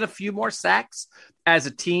probably get a few more sacks as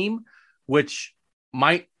a team, which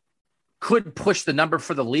could push the number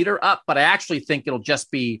for the leader up. But I actually think it'll just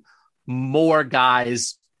be more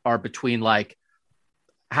guys are between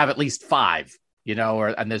have at least 5,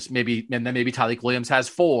 and there's maybe Tyleik Williams has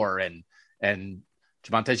 4 and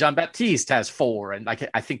Javonte Jean-Baptiste has 4. And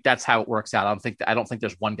I think that's how it works out. I don't think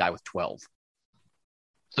there's one guy with 12.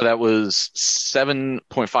 So that was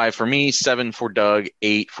 7.5 for me, 7 for Doug,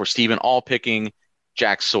 8 for Steven, all picking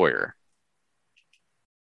Jack Sawyer.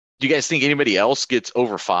 Do you guys think anybody else gets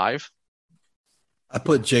over 5? I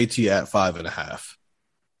put JT at 5.5.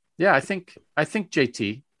 Yeah, I think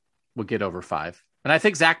JT will get over 5. And I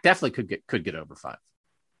think Zach definitely could get over 5.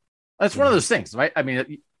 That's one of those things, right? I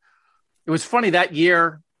mean, it was funny that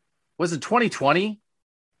year. Was it 2020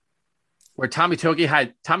 where Tommy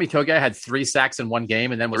Togiai had 3 sacks in one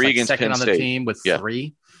game and then was second Penn on the State. team with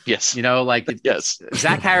 3? Yes. Yes.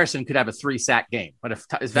 Zach Harrison could have a 3-sack game, but if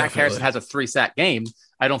Zach Harrison has a 3-sack game,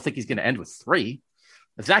 I don't think he's going to end with 3.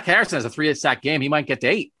 If Zach Harrison has a 3-sack game, he might get to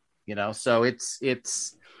 8. So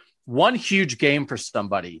it's one huge game for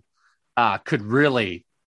somebody could really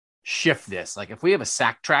shift this. Like if we have a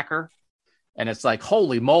sack tracker and it's like,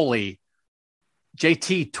 holy moly,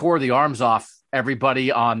 JT tore the arms off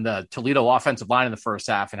everybody on the Toledo offensive line in the first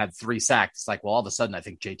half and had 3 sacks. It's like, well, all of a sudden I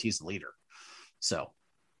think JT's the leader. So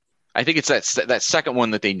I think it's that second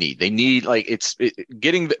one that they need. They need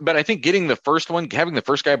but I think getting the first one, having the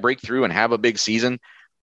first guy break through and have a big season,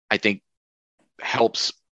 I think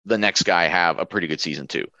helps the next guy have a pretty good season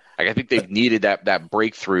too. Like I think they've needed that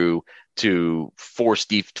breakthrough to force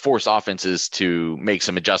offenses to make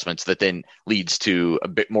some adjustments that then leads to a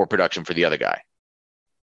bit more production for the other guy.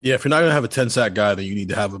 Yeah, if you're not going to have a 10-sack guy, then you need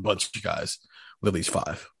to have a bunch of guys with at least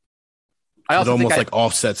 5. I also it almost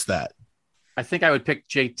offsets that. I think I would pick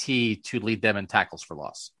JT to lead them in tackles for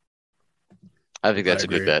loss. I think that's a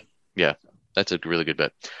good bet. Yeah, that's a really good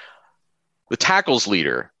bet. The tackles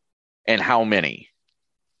leader and how many?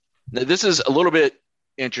 Now, this is a little bit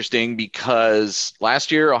interesting because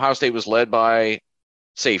last year Ohio State was led by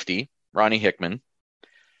safety, Ronnie Hickman.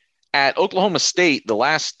 At Oklahoma State, the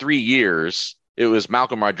last 3 years, it was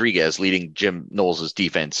Malcolm Rodriguez leading Jim Knowles'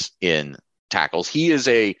 defense in tackles. He is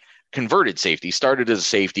a converted safety, started as a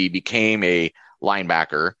safety, became a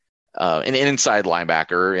linebacker, an inside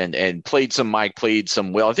linebacker, and played some Mike, played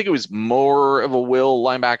some Will. I think it was more of a Will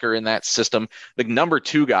linebacker in that system. The number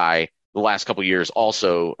 2 guy the last couple of years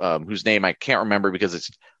also, whose name I can't remember because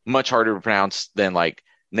it's much harder to pronounce than like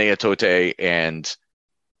Neatote and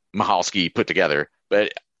Mahalski put together,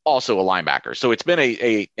 but also a linebacker. So it's been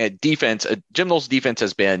a defense. Jim Knowles' defense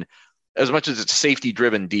has been, as much as it's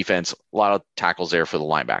safety-driven defense, a lot of tackles there for the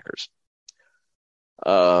linebackers.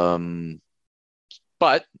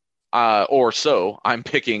 I'm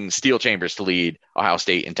picking Steel Chambers to lead Ohio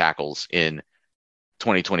State in tackles in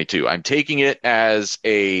 2022. I'm taking it as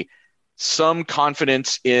some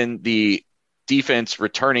confidence in the defense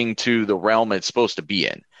returning to the realm it's supposed to be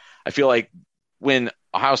in. I feel like when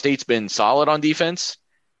Ohio State's been solid on defense,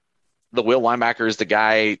 the Will linebacker is the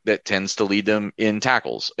guy that tends to lead them in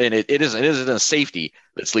tackles. And it isn't a safety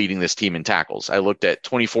that's leading this team in tackles. I looked at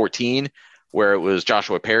 2014, where it was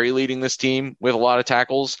Joshua Perry leading this team with a lot of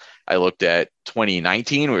tackles. I looked at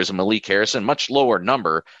 2019, where it was Malik Harrison, much lower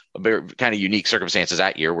number, kind of unique circumstances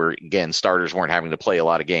that year where, again, starters weren't having to play a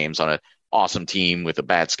lot of games on an awesome team with a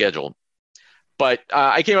bad schedule. But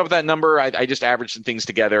I came up with that number. I just averaged some things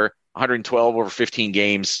together. 112 over 15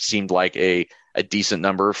 games seemed like a decent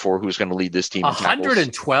number for who's going to lead this team.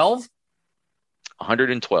 112?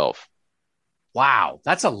 112. Wow,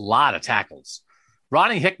 that's a lot of tackles.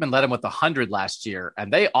 Ronnie Hickman led him with 100 last year,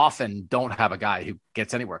 and they often don't have a guy who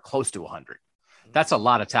gets anywhere close to 100. That's a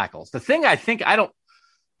lot of tackles. The thing do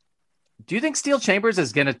you think Steel Chambers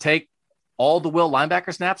is going to take all the Will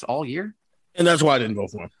linebacker snaps all year? And that's why I didn't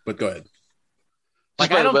vote for him, but go ahead.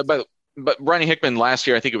 But Ronnie Hickman last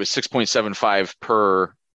year, I think it was 6.75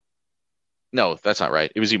 per. No, that's not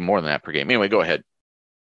right. It was even more than that per game. Anyway, go ahead.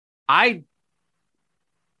 I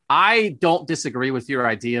don't disagree with your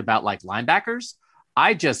idea about like linebackers.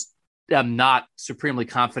 I just am not supremely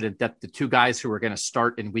confident that the 2 guys who are going to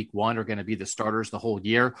start in week 1 are going to be the starters the whole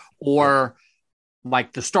year, or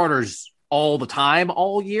like the starters all the time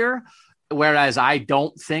all year. Whereas I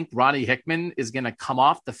don't think Ronnie Hickman is going to come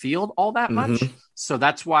off the field all that much. Mm-hmm. So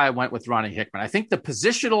that's why I went with Ronnie Hickman. I think the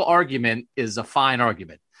positional argument is a fine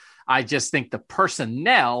argument. I just think the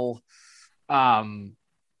personnel, I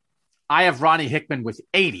have Ronnie Hickman with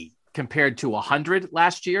 80 compared to 100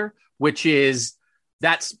 last year,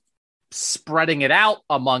 that's spreading it out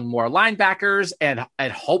among more linebackers. And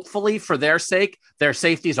hopefully for their sake, their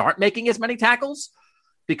safeties aren't making as many tackles,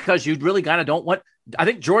 because you really kind of don't want. I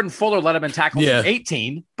think Jordan Fuller led him in tackles in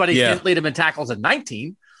 18, but he didn't lead him in tackles in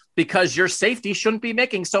 19 because your safety shouldn't be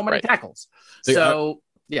making so many tackles. So,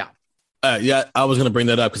 yeah. I was going to bring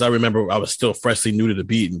that up because I remember I was still freshly new to the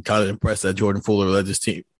beat and kind of impressed that Jordan Fuller led this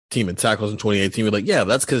team in tackles in 2018. We're like, yeah,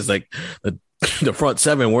 that's because like the front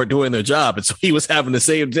 7 weren't doing their job. And so he was having the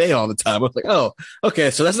same day all the time. I was like, oh,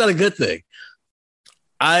 okay. So that's not a good thing.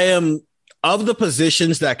 I am of the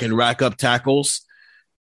positions that can rack up tackles.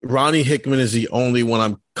 Ronnie Hickman is the only one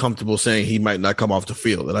I'm comfortable saying he might not come off the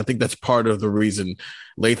field. And I think that's part of the reason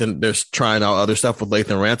they're trying out other stuff with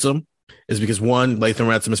Lathan Ransom is because, one, Lathan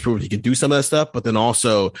Ransom has proven he can do some of that stuff, but then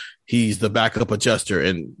also he's the backup adjuster.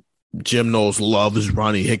 And Jim Knowles loves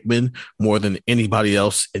Ronnie Hickman more than anybody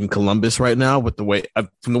else in Columbus right now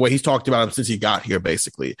from the way he's talked about him since he got here,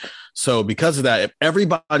 basically. So because of that, if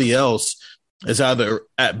everybody else is either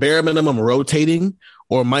at bare minimum rotating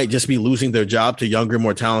or might just be losing their job to younger,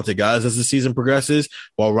 more talented guys as the season progresses,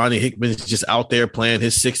 while Ronnie Hickman is just out there playing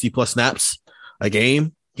his 60-plus snaps a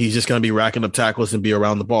game, he's just going to be racking up tackles and be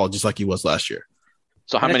around the ball just like he was last year.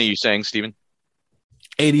 So how many are you saying, Steven?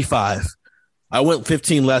 85. I went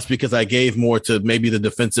 15 less because I gave more to maybe the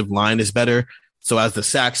defensive line is better. So as the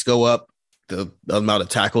sacks go up, the amount of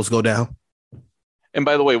tackles go down. And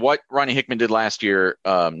by the way, what Ronnie Hickman did last year,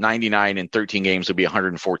 99 in 13 games would be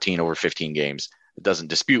 114 over 15 games. It doesn't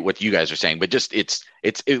dispute what you guys are saying, but just it's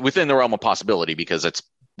within the realm of possibility because that's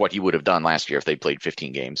what he would have done last year if they played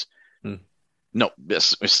 15 games. No,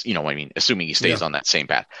 you know what I mean? Assuming he stays on that same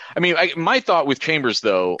path. I mean, my thought with Chambers,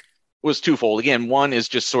 though, was twofold. Again, one is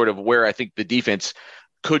just sort of where I think the defense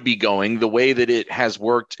could be going, the way that it has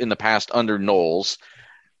worked in the past under Knowles.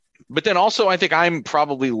 But then also, I think I'm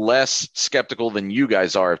probably less skeptical than you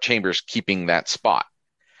guys are of Chambers keeping that spot.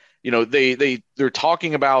 You know, they're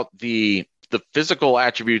talking about the physical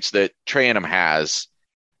attributes that Trayanum has,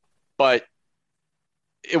 but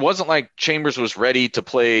it wasn't like Chambers was ready to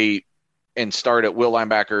play and start at will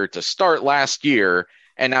linebacker to start last year,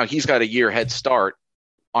 and now he's got a year head start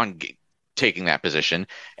on taking that position.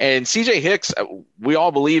 And CJ Hicks, we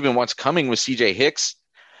all believe in what's coming with CJ Hicks,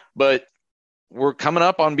 but we're coming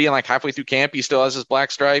up on being like halfway through camp. He still has his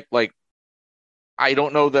black stripe. Like, I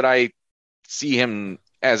don't know that I see him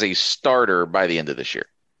as a starter by the end of this year.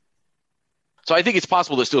 So I think it's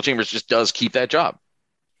possible that Steel Chambers just does keep that job.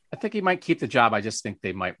 I think he might keep the job. I just think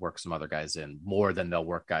they might work some other guys in more than they'll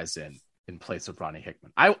work guys in place of Ronnie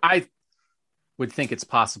Hickman. I would think it's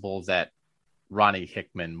possible that Ronnie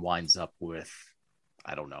Hickman winds up with,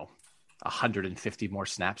 I don't know, 150 more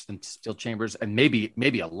snaps than Steel Chambers, and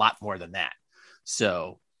maybe a lot more than that.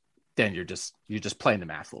 So then you're just playing the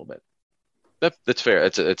math a little bit. That's fair.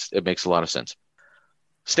 It makes a lot of sense.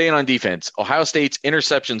 Staying on defense, Ohio State's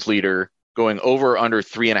interceptions leader going over under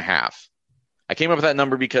 3.5. I came up with that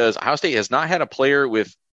number because Ohio State has not had a player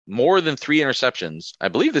with more than 3 interceptions. I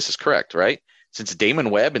believe this is correct, right? Since Damon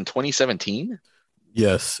Webb in 2017.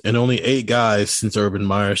 Yes, and only 8 guys since Urban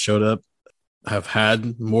Meyer showed up have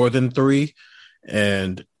had more than 3,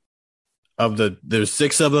 and there's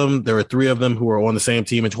 6 of them. There were 3 of them who were on the same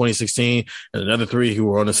team in 2016, and another 3 who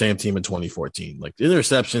were on the same team in 2014. Like,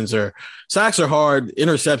 sacks are hard.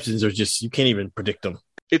 Interceptions are just, you can't even predict them.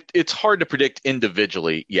 It's hard to predict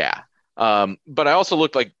individually, yeah. But I also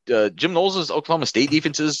looked like Jim Knowles' Oklahoma State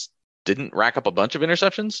defenses didn't rack up a bunch of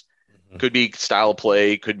interceptions. Mm-hmm. Could be style of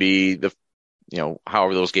play, could be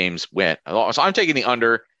however those games went. So I'm taking the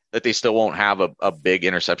under that they still won't have a big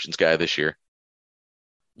interceptions guy this year.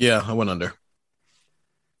 Yeah, I went under.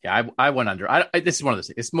 Yeah, I went under. This is one of those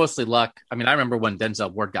things. It's mostly luck. I mean, I remember when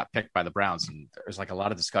Denzel Ward got picked by the Browns, and there was like a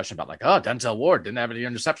lot of discussion about like, oh, Denzel Ward didn't have any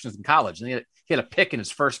interceptions in college, and he had a pick in his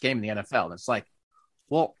first game in the NFL. And it's like,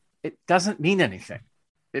 well, it doesn't mean anything.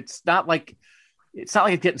 It's not like it's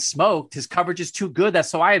getting smoked. His coverage is too good. That's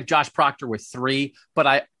so I have Josh Proctor with 3, but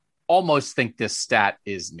I almost think this stat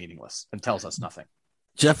is meaningless and tells us nothing.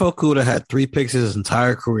 Jeff Okudah had 3 picks his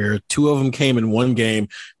entire career. 2 of them came in one game.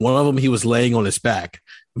 One of them he was laying on his back.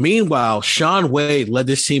 Meanwhile, Sean Wade led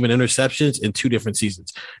this team in interceptions in 2 different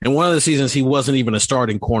seasons. And one of the seasons, he wasn't even a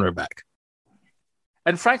starting cornerback.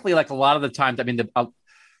 And frankly, like a lot of the times, I mean,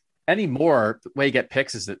 anymore, the way you get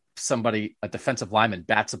picks is that a defensive lineman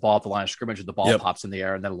bats the ball at the line of scrimmage and the ball pops in the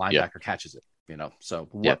air and then a linebacker catches it. So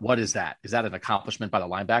what is that? Is that an accomplishment by the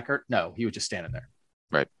linebacker? No, he was just standing there.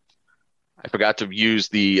 Right. I forgot to use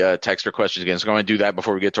the texter questions again, so I'm going to do that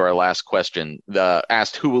before we get to our last question.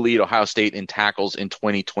 Asked who will lead Ohio State in tackles in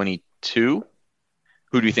 2022.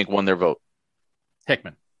 Who do you think won their vote?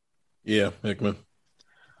 Hickman. Yeah, Hickman.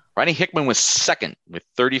 Ronnie Hickman was second with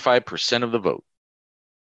 35% of the vote.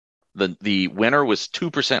 The winner was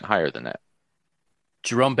 2% higher than that.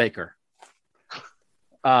 Jerome Baker.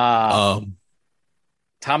 Tommy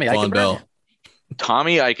Eichenberg.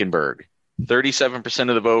 Tommy Eichenberg. 37%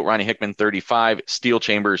 of the vote. Ronnie Hickman, 35. Steel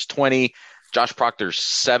Chambers, 20. Josh Proctor,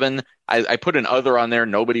 7. I put an other on there.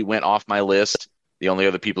 Nobody went off my list. The only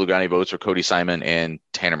other people who got any votes were Cody Simon and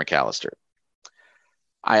Tanner McAllister.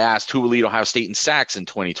 I asked who will lead Ohio State in sacks in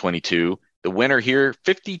 2022. The winner here,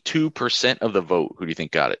 52% of the vote. Who do you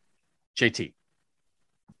think got it? JT.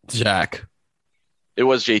 Jack. It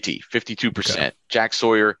was JT, 52%. Okay. Jack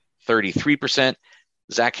Sawyer, 33%.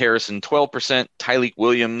 Zach Harrison, 12%. Tyleik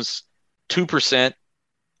Williams, 2%,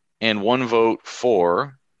 and 1 vote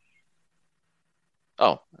for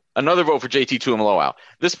another vote for JT Tuimoloau.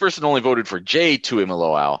 This person only voted for J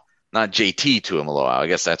Tuimoloau, not JT Tuimoloau. I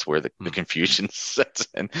guess that's where the confusion sets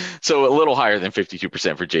in. So a little higher than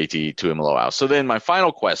 52% for JT Tuimoloau. So then my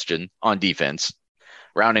final question on defense,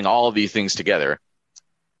 rounding all of these things together,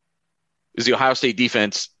 is the Ohio State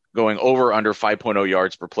defense going over or under 5.0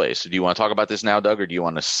 yards per play. So do you want to talk about this now, Doug, or do you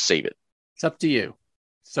want to save it? It's up to you.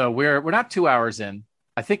 So we're not 2 hours in.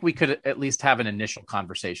 I think we could at least have an initial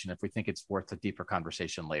conversation if we think it's worth a deeper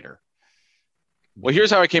conversation later. Well,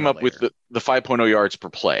 here's how I came up with the 5.0 yards per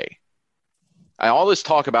play. all this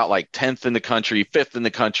talk about like 10th in the country, 5th in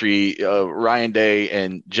the country, Ryan Day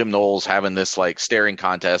and Jim Knowles having this like staring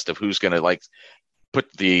contest of who's going to like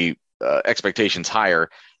put the expectations higher.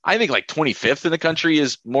 I think like 25th in the country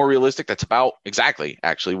is more realistic. That's about exactly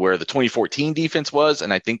actually where the 2014 defense was.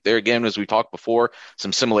 And I think there again, as we talked before,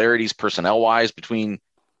 some similarities personnel wise between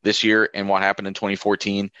this year and what happened in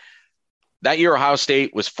 2014. That year, Ohio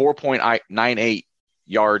State was 4.98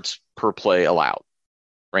 yards per play allowed,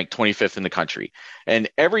 ranked 25th in the country. And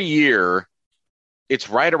every year, it's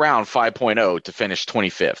right around 5.0 to finish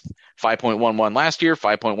 25th. 5.11 last year,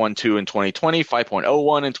 5.12 in 2020,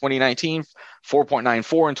 5.01 in 2019,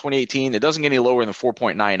 4.94 in 2018. It doesn't get any lower than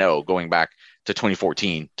 4.90 going back to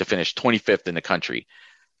 2014 to finish 25th in the country.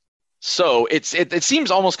 So it seems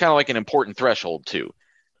almost kind of like an important threshold too,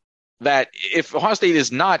 that if Ohio State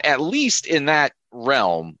is not at least in that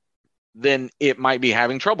realm, then it might be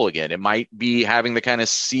having trouble again. It might be having the kind of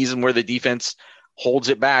season where the defense holds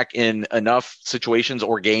it back in enough situations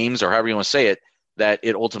or games or however you want to say it, that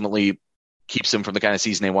it ultimately keeps them from the kind of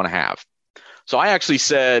season they want to have. So I actually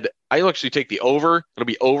said, I'll actually take the over. It'll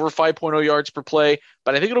be over 5.0 yards per play,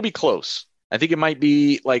 but I think it'll be close. I think it might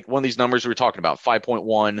be like one of these numbers we were talking about,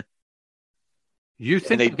 5.1. You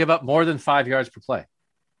think they give up more than 5 yards per play?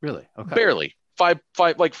 Really? Okay. Barely.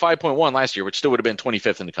 5.1 last year, which still would have been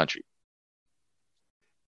 25th in the country.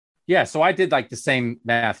 Yeah, so I did like the same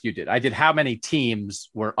math you did. I did how many teams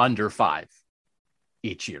were under 5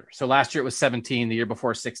 each year. So last year it was 17, the year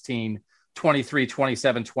before 16, 23,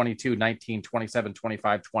 27, 22, 19, 27,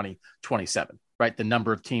 25, 20, 27, right? The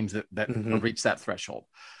number of teams that reach that threshold.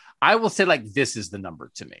 I will say like this is the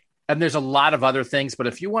number to me. And there's a lot of other things, but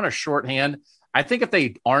if you want a shorthand, I think if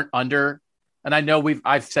they aren't under, and I know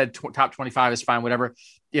I've said top 25 is fine, whatever.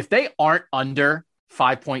 If they aren't under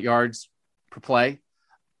 5 point yards per play,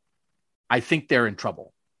 I think they're in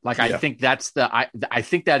trouble. Like, yeah. I think I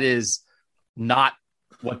think that is not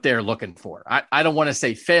what they're looking for. I don't want to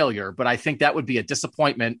say failure, but I think that would be a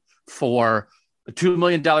disappointment for a $2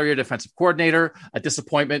 million a year defensive coordinator, a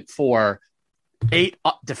disappointment for 8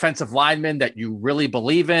 defensive linemen that you really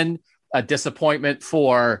believe in, a disappointment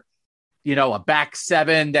for, a back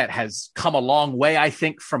 7 that has come a long way, I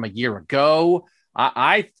think, from a year ago.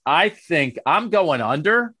 I think I'm going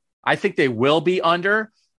under. I think they will be under.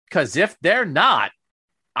 Because if they're not,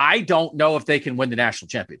 I don't know if they can win the national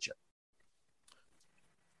championship.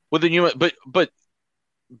 Well, then but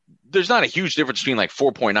there's not a huge difference between like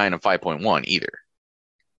 4.9 and 5.1 either.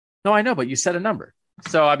 No, I know, but you said a number.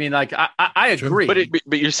 So, I mean, like, I agree.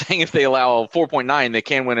 But you're saying if they allow 4.9, they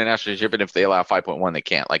can win a national championship, and if they allow 5.1, they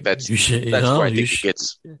can't. Like, that's where I think it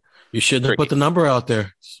gets. You shouldn't have put the number out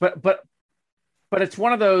there. But it's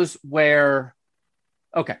one of those where.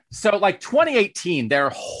 Okay, so like 2018, they're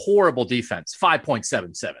a horrible defense,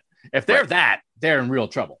 5.77. If they're they're in real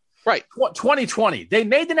trouble. Right. 2020, they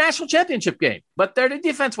made the national championship game, but their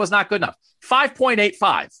defense was not good enough.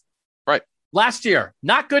 5.85. Right. Last year,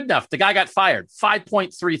 not good enough. The guy got fired,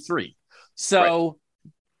 5.33. So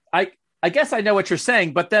I guess I know what you're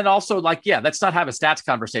saying, but then also like, yeah, let's not have a stats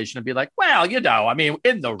conversation and be like, well, I mean,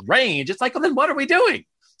 in the range, it's like, well, then what are we doing?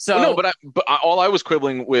 So no, but all I was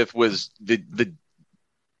quibbling with was the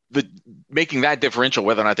making that differential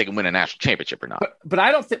whether or not they can win a national championship or not. But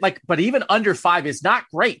I don't think but even under 5 is not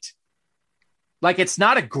great. Like, it's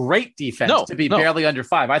not a great defense to be barely under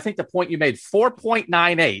 5. I think the point you made,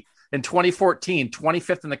 4.98 in 2014,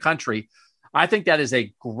 25th in the country. I think that is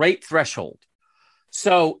a great threshold.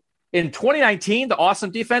 So in 2019, the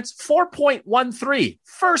awesome defense, 4.13,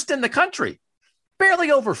 first in the country,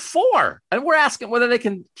 barely over 4. And we're asking whether they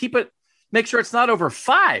can keep it, make sure it's not over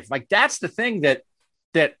 5. Like, that's the thing that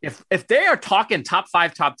if they are talking top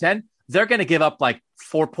 5, top 10, they're going to give up like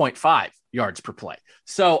 4.5 yards per play.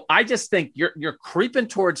 So I just think you're creeping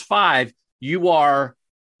towards 5. You are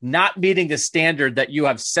not meeting the standard that you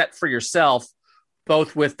have set for yourself,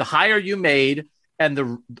 both with the hire you made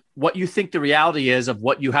and what you think the reality is of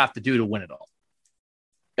what you have to do to win it all.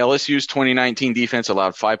 LSU's 2019 defense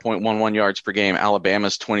allowed 5.11 yards per game.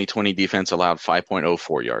 Alabama's 2020 defense allowed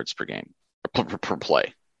 5.04 yards per game per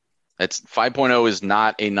play. That's 5.0 is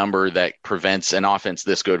not a number that prevents an offense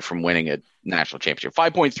this good from winning a national championship.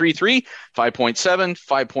 5.33,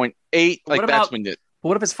 5.7, 5.8. Like, that's when.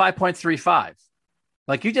 What if it's 5.35?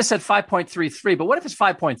 Like, you just said 5.33, but what if it's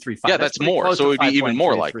 5.35? Yeah, that's more. So it would be even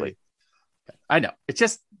more likely. I know. It's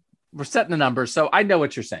just we're setting the numbers, so I know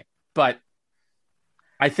what you're saying. But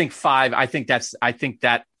I think 5. I think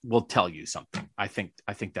that will tell you something. I think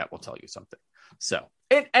that will tell you something. So,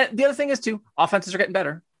 and the other thing is too, offenses are getting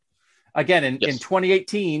better. Again, in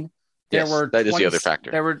 2018, that is the other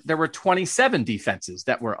factor. There were 27 defenses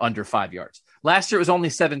that were under 5 yards. Last year it was only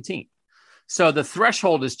 17. So the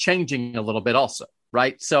threshold is changing a little bit also,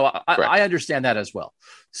 right? So I understand that as well.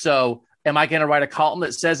 So am I going to write a column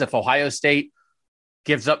that says if Ohio State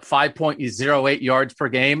gives up 5.08 yards per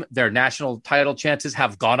game, their national title chances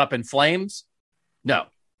have gone up in flames? No.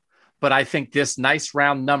 But I think this nice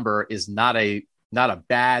round number is not a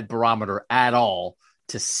bad barometer at all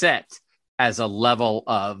to set as a level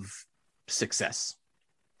of success.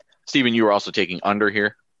 Steven, you were also taking under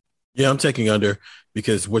here. Yeah, I'm taking under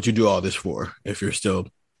because what you do all this for if you're still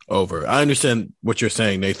over. I understand what you're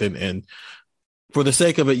saying, Nathan. And for the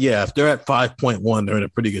sake of it, yeah, if they're at 5.1, they're in a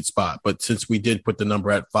pretty good spot. But since we did put the number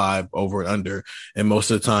at 5 over and under, and most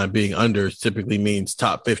of the time being under typically means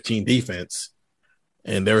top 15 defense,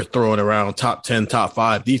 and they're throwing around top 10, top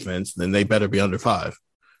 5 defense, then they better be under 5.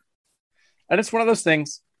 And it's one of those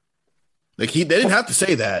things. Like they didn't have to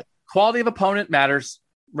say that. Quality of opponent matters,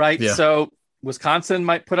 right? Yeah. So Wisconsin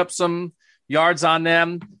might put up some yards on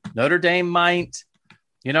them. Notre Dame might,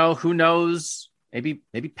 who knows? Maybe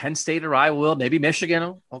Penn State or Iowa will. Maybe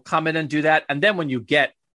Michigan will come in and do that. And then when you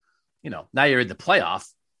get, now you're in the playoff,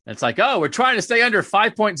 and it's like, oh, we're trying to stay under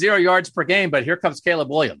 5.0 yards per game, but here comes Caleb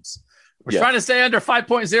Williams. We're trying to stay under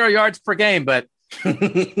 5.0 yards per game, but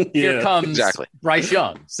here comes Bryce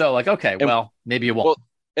Young. So okay, maybe you won't. Well,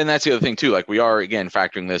 and that's the other thing too. Like we are again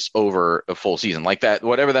factoring this over a full season. Like that,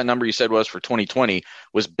 whatever that number you said was for 2020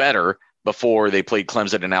 was better before they played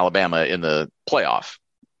Clemson and Alabama in the playoff,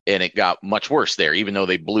 and it got much worse there. Even though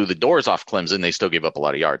they blew the doors off Clemson, they still gave up a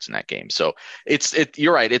lot of yards in that game. So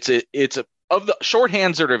you're right. It's a of the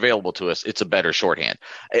shorthands that are available to us, it's a better shorthand.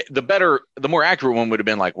 The more accurate one would have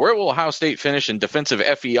been like, where will Ohio State finish in defensive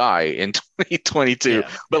FEI in 2022?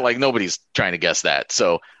 But nobody's trying to guess that.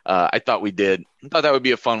 So I thought that would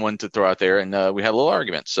be a fun one to throw out there. And we had a little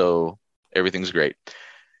argument. So everything's great.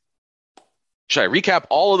 Should I recap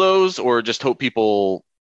all of those or just hope people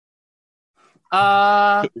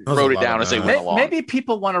wrote it down as they went along? Maybe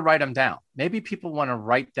people want to write them down. Maybe people want to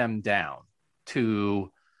write them down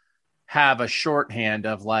to have a shorthand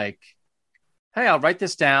of like, hey, I'll write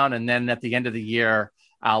this down. And then at the end of the year,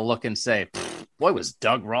 I'll look and say, boy, was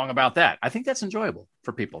Doug wrong about that. I think that's enjoyable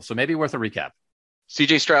for people. So maybe worth a recap.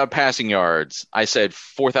 CJ Stroud passing yards. I said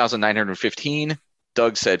 4,915.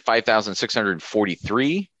 Doug said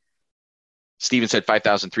 5,643. Steven said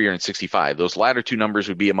 5,365. Those latter two numbers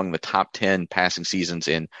would be among the top 10 passing seasons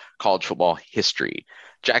in college football history.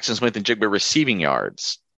 Jackson Smith and Jigba receiving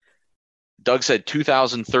yards. Doug said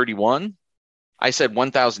 2,031. I said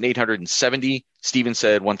 1,870. Steven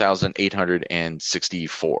said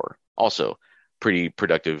 1,864. Also, pretty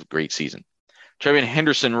productive, great season. Trevion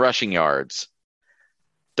Henderson rushing yards.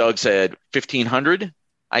 Doug said 1,500.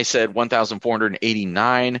 I said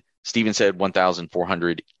 1,489. Steven said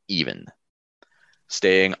 1,400 even.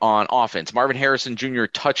 Staying on offense, Marvin Harrison Jr.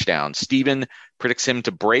 touchdown. Steven predicts him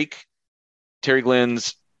to break Terry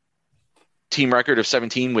Glynn's team record of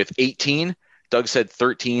 17 with 18. Doug said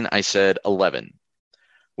 13. I said 11.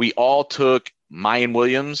 We all took Mayan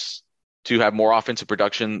Williams to have more offensive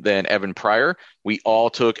production than Evan Pryor. We all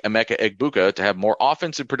took Emeka Egbuka to have more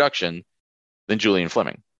offensive production than Julian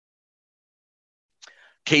Fleming.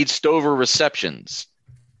 Cade Stover receptions.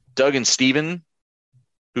 Doug and Steven,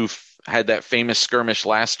 who had that famous skirmish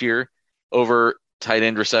last year over tight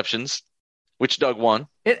end receptions, which Doug won.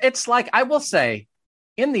 It's like, I will say,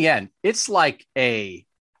 in the end, this is like a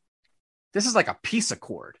peace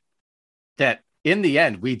accord that in the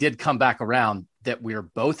end, we did come back around that we were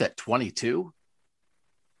both at 22.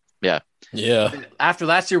 Yeah. After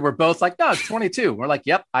last year, we're both like, no, it's 22. We're like,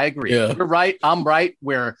 yep, I agree. Yeah. You're right. I'm right.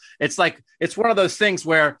 Where it's like, it's one of those things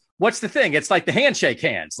where, what's the thing? It's like the handshake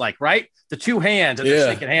hands, like, right? The two hands and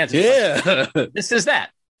they're shaking hands. Like, this is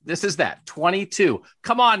that 22.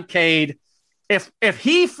 Come on, Cade. If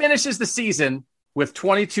he finishes the season with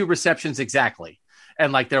 22 receptions exactly,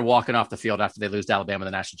 and like they're walking off the field after they lose to Alabama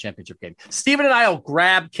in the national championship game, Steven and I will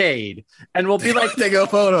grab Cade and we'll be like, take a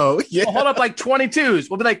photo. Yeah. We'll hold up like 22s.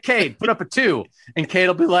 We'll be like, Cade, put up a 2. And Cade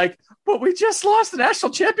will be like, but we just lost the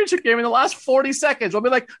national championship game in the last 40 seconds. We'll be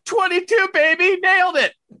like, 22, baby, nailed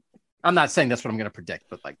it. I'm not saying that's what I'm going to predict,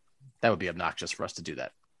 but like that would be obnoxious for us to do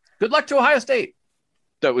that. Good luck to Ohio State.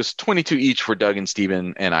 That was 22 each for Doug and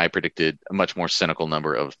Steven, and I predicted a much more cynical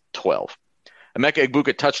number of 12. Emeka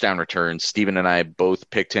Egbuka touchdown returns. Steven and I both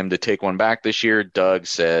picked him to take one back this year. Doug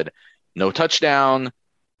said no touchdown,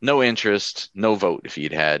 no interest, no vote if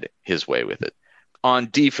he'd had his way with it. On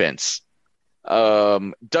defense,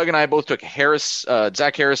 Doug and I both took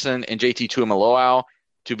Zach Harrison and JT Tuimoloau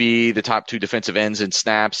to be the top 2 defensive ends in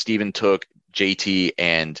snaps. Steven took JT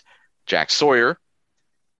and Jack Sawyer.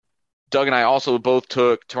 Doug and I also both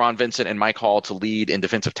took Teron Vincent and Mike Hall to lead in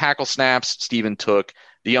defensive tackle snaps. Steven took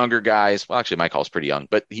the younger guys. Well, actually, Mike Hall's pretty young,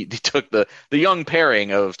 but he took the young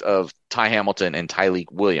pairing of Ty Hamilton and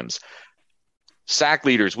Tyleek Williams. Sack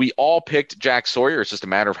leaders, we all picked Jack Sawyer. It's just a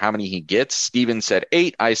matter of how many he gets. Steven said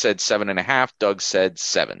 8. I said 7.5. Doug said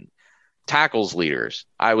 7. Tackles leaders,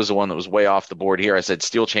 I was the one that was way off the board here. I said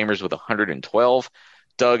Steel Chambers with 112.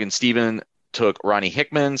 Doug and Steven took Ronnie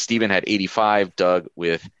Hickman. Steven had 85. Doug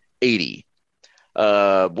with 80.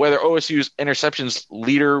 Whether OSU's interceptions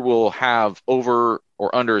leader will have over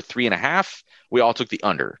or under 3.5, we all took the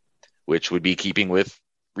under, which would be keeping with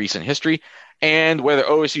recent history. And whether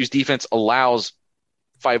OSU's defense allows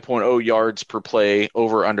 5.0 yards per play,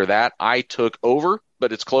 over under that, I took over,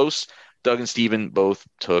 but it's close. Doug and Steven both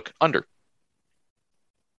took under.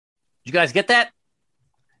 You guys get that?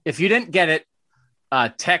 If you didn't get it,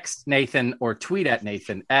 text Nathan or tweet at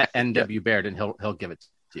Nathan at NW Baird, and he'll give it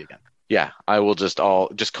to you again. Yeah, I will just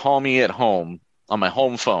call me at home on my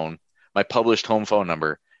home phone, my published home phone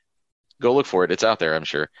number. Go look for it. It's out there, I'm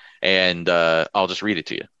sure. And I'll just read it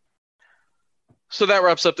to you. So that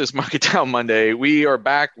wraps up this Mark It Down Monday. We are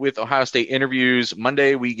back with Ohio State interviews.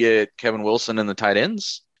 Monday, we get Kevin Wilson and the tight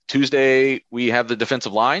ends. Tuesday, we have the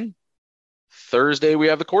defensive line. Thursday, we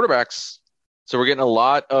have the quarterbacks. So we're getting a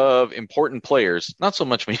lot of important players. Not so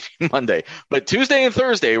much maybe Monday, but Tuesday and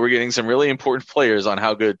Thursday, we're getting some really important players on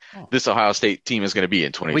how good this Ohio State team is going to be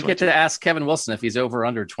in 2020. We get to ask Kevin Wilson if he's over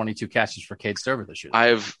under 22 catches for Cade Stover this year.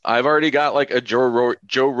 I've already got like a Joe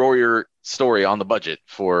Royer story on the budget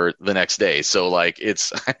for the next day. So like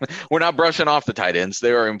it's we're not brushing off the tight ends.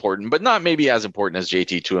 They are important, but not maybe as important as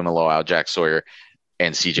JT Tuimoloau, Jack Sawyer,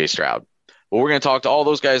 and CJ Stroud. But we're going to talk to all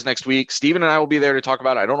those guys next week. Steven and I will be there to talk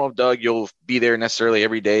about it. I don't know if, Doug, you'll be there necessarily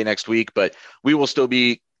every day next week, but we will still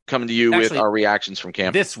be coming to you with our reactions from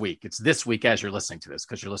camp. This week. It's this week as you're listening to this,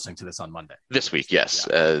 because you're listening to this on Monday. This week, yes.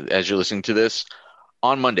 Yeah. As you're listening to this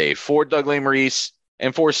on Monday. For Doug Lesmerises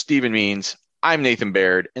and for Steven Means, I'm Nathan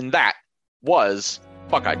Baird, and that was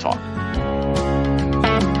Buckeye Talk.